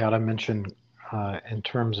I ought to mention in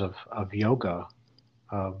terms of yoga,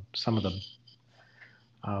 some of the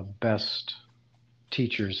best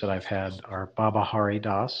teachers that I've had are Baba Hari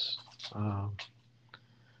Das, uh,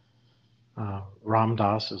 Ram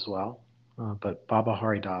Das as well. But Baba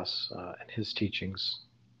Hari Das and his teachings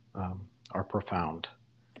are profound.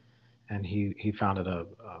 And he founded the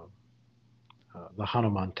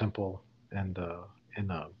Hanuman Temple in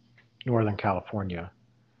Northern California,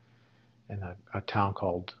 in a town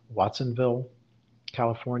called Watsonville,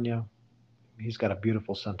 California. He's got a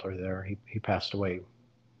beautiful center there. He passed away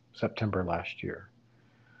September last year,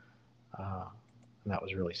 and that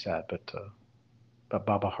was really sad. But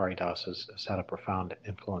Baba Hari Das has had a profound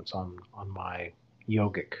influence on my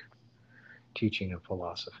yogic teaching and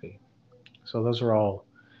philosophy. So those are all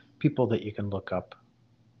people that you can look up,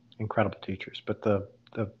 incredible teachers. But the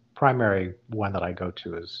primary one that I go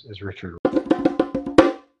to is Richard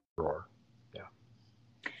Rohr. Yeah.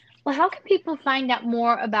 Well, how can people find out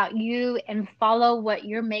more about you and follow what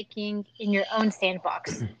you're making in your own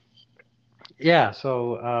sandbox? Yeah.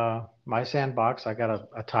 So my sandbox, I got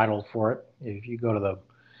a title for it. If you go to the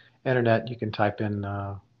internet, you can type in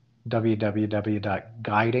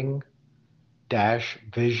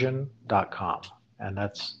www.guiding-vision.com, and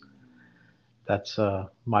that's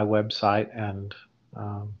my website, and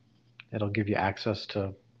um, it'll give you access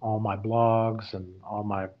to all my blogs and all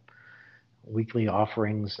my weekly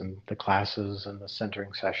offerings and the classes and the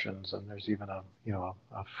centering sessions. And there's even a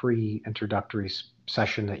free introductory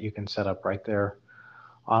session that you can set up right there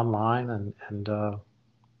online, and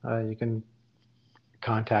you can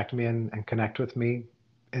contact me and connect with me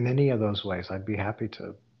in any of those ways. I'd be happy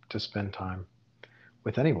to spend time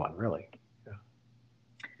with anyone, really. Yeah.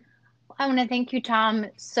 I want to thank you, Tom,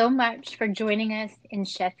 so much for joining us in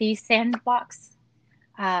Sheffy's Sandbox.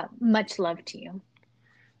 Much love to you.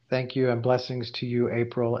 Thank you, and blessings to you,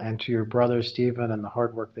 April, and to your brother, Stephen, and the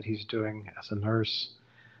hard work that he's doing as a nurse,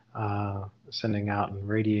 sending out and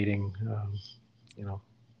radiating,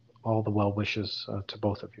 all the well wishes to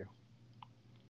both of you.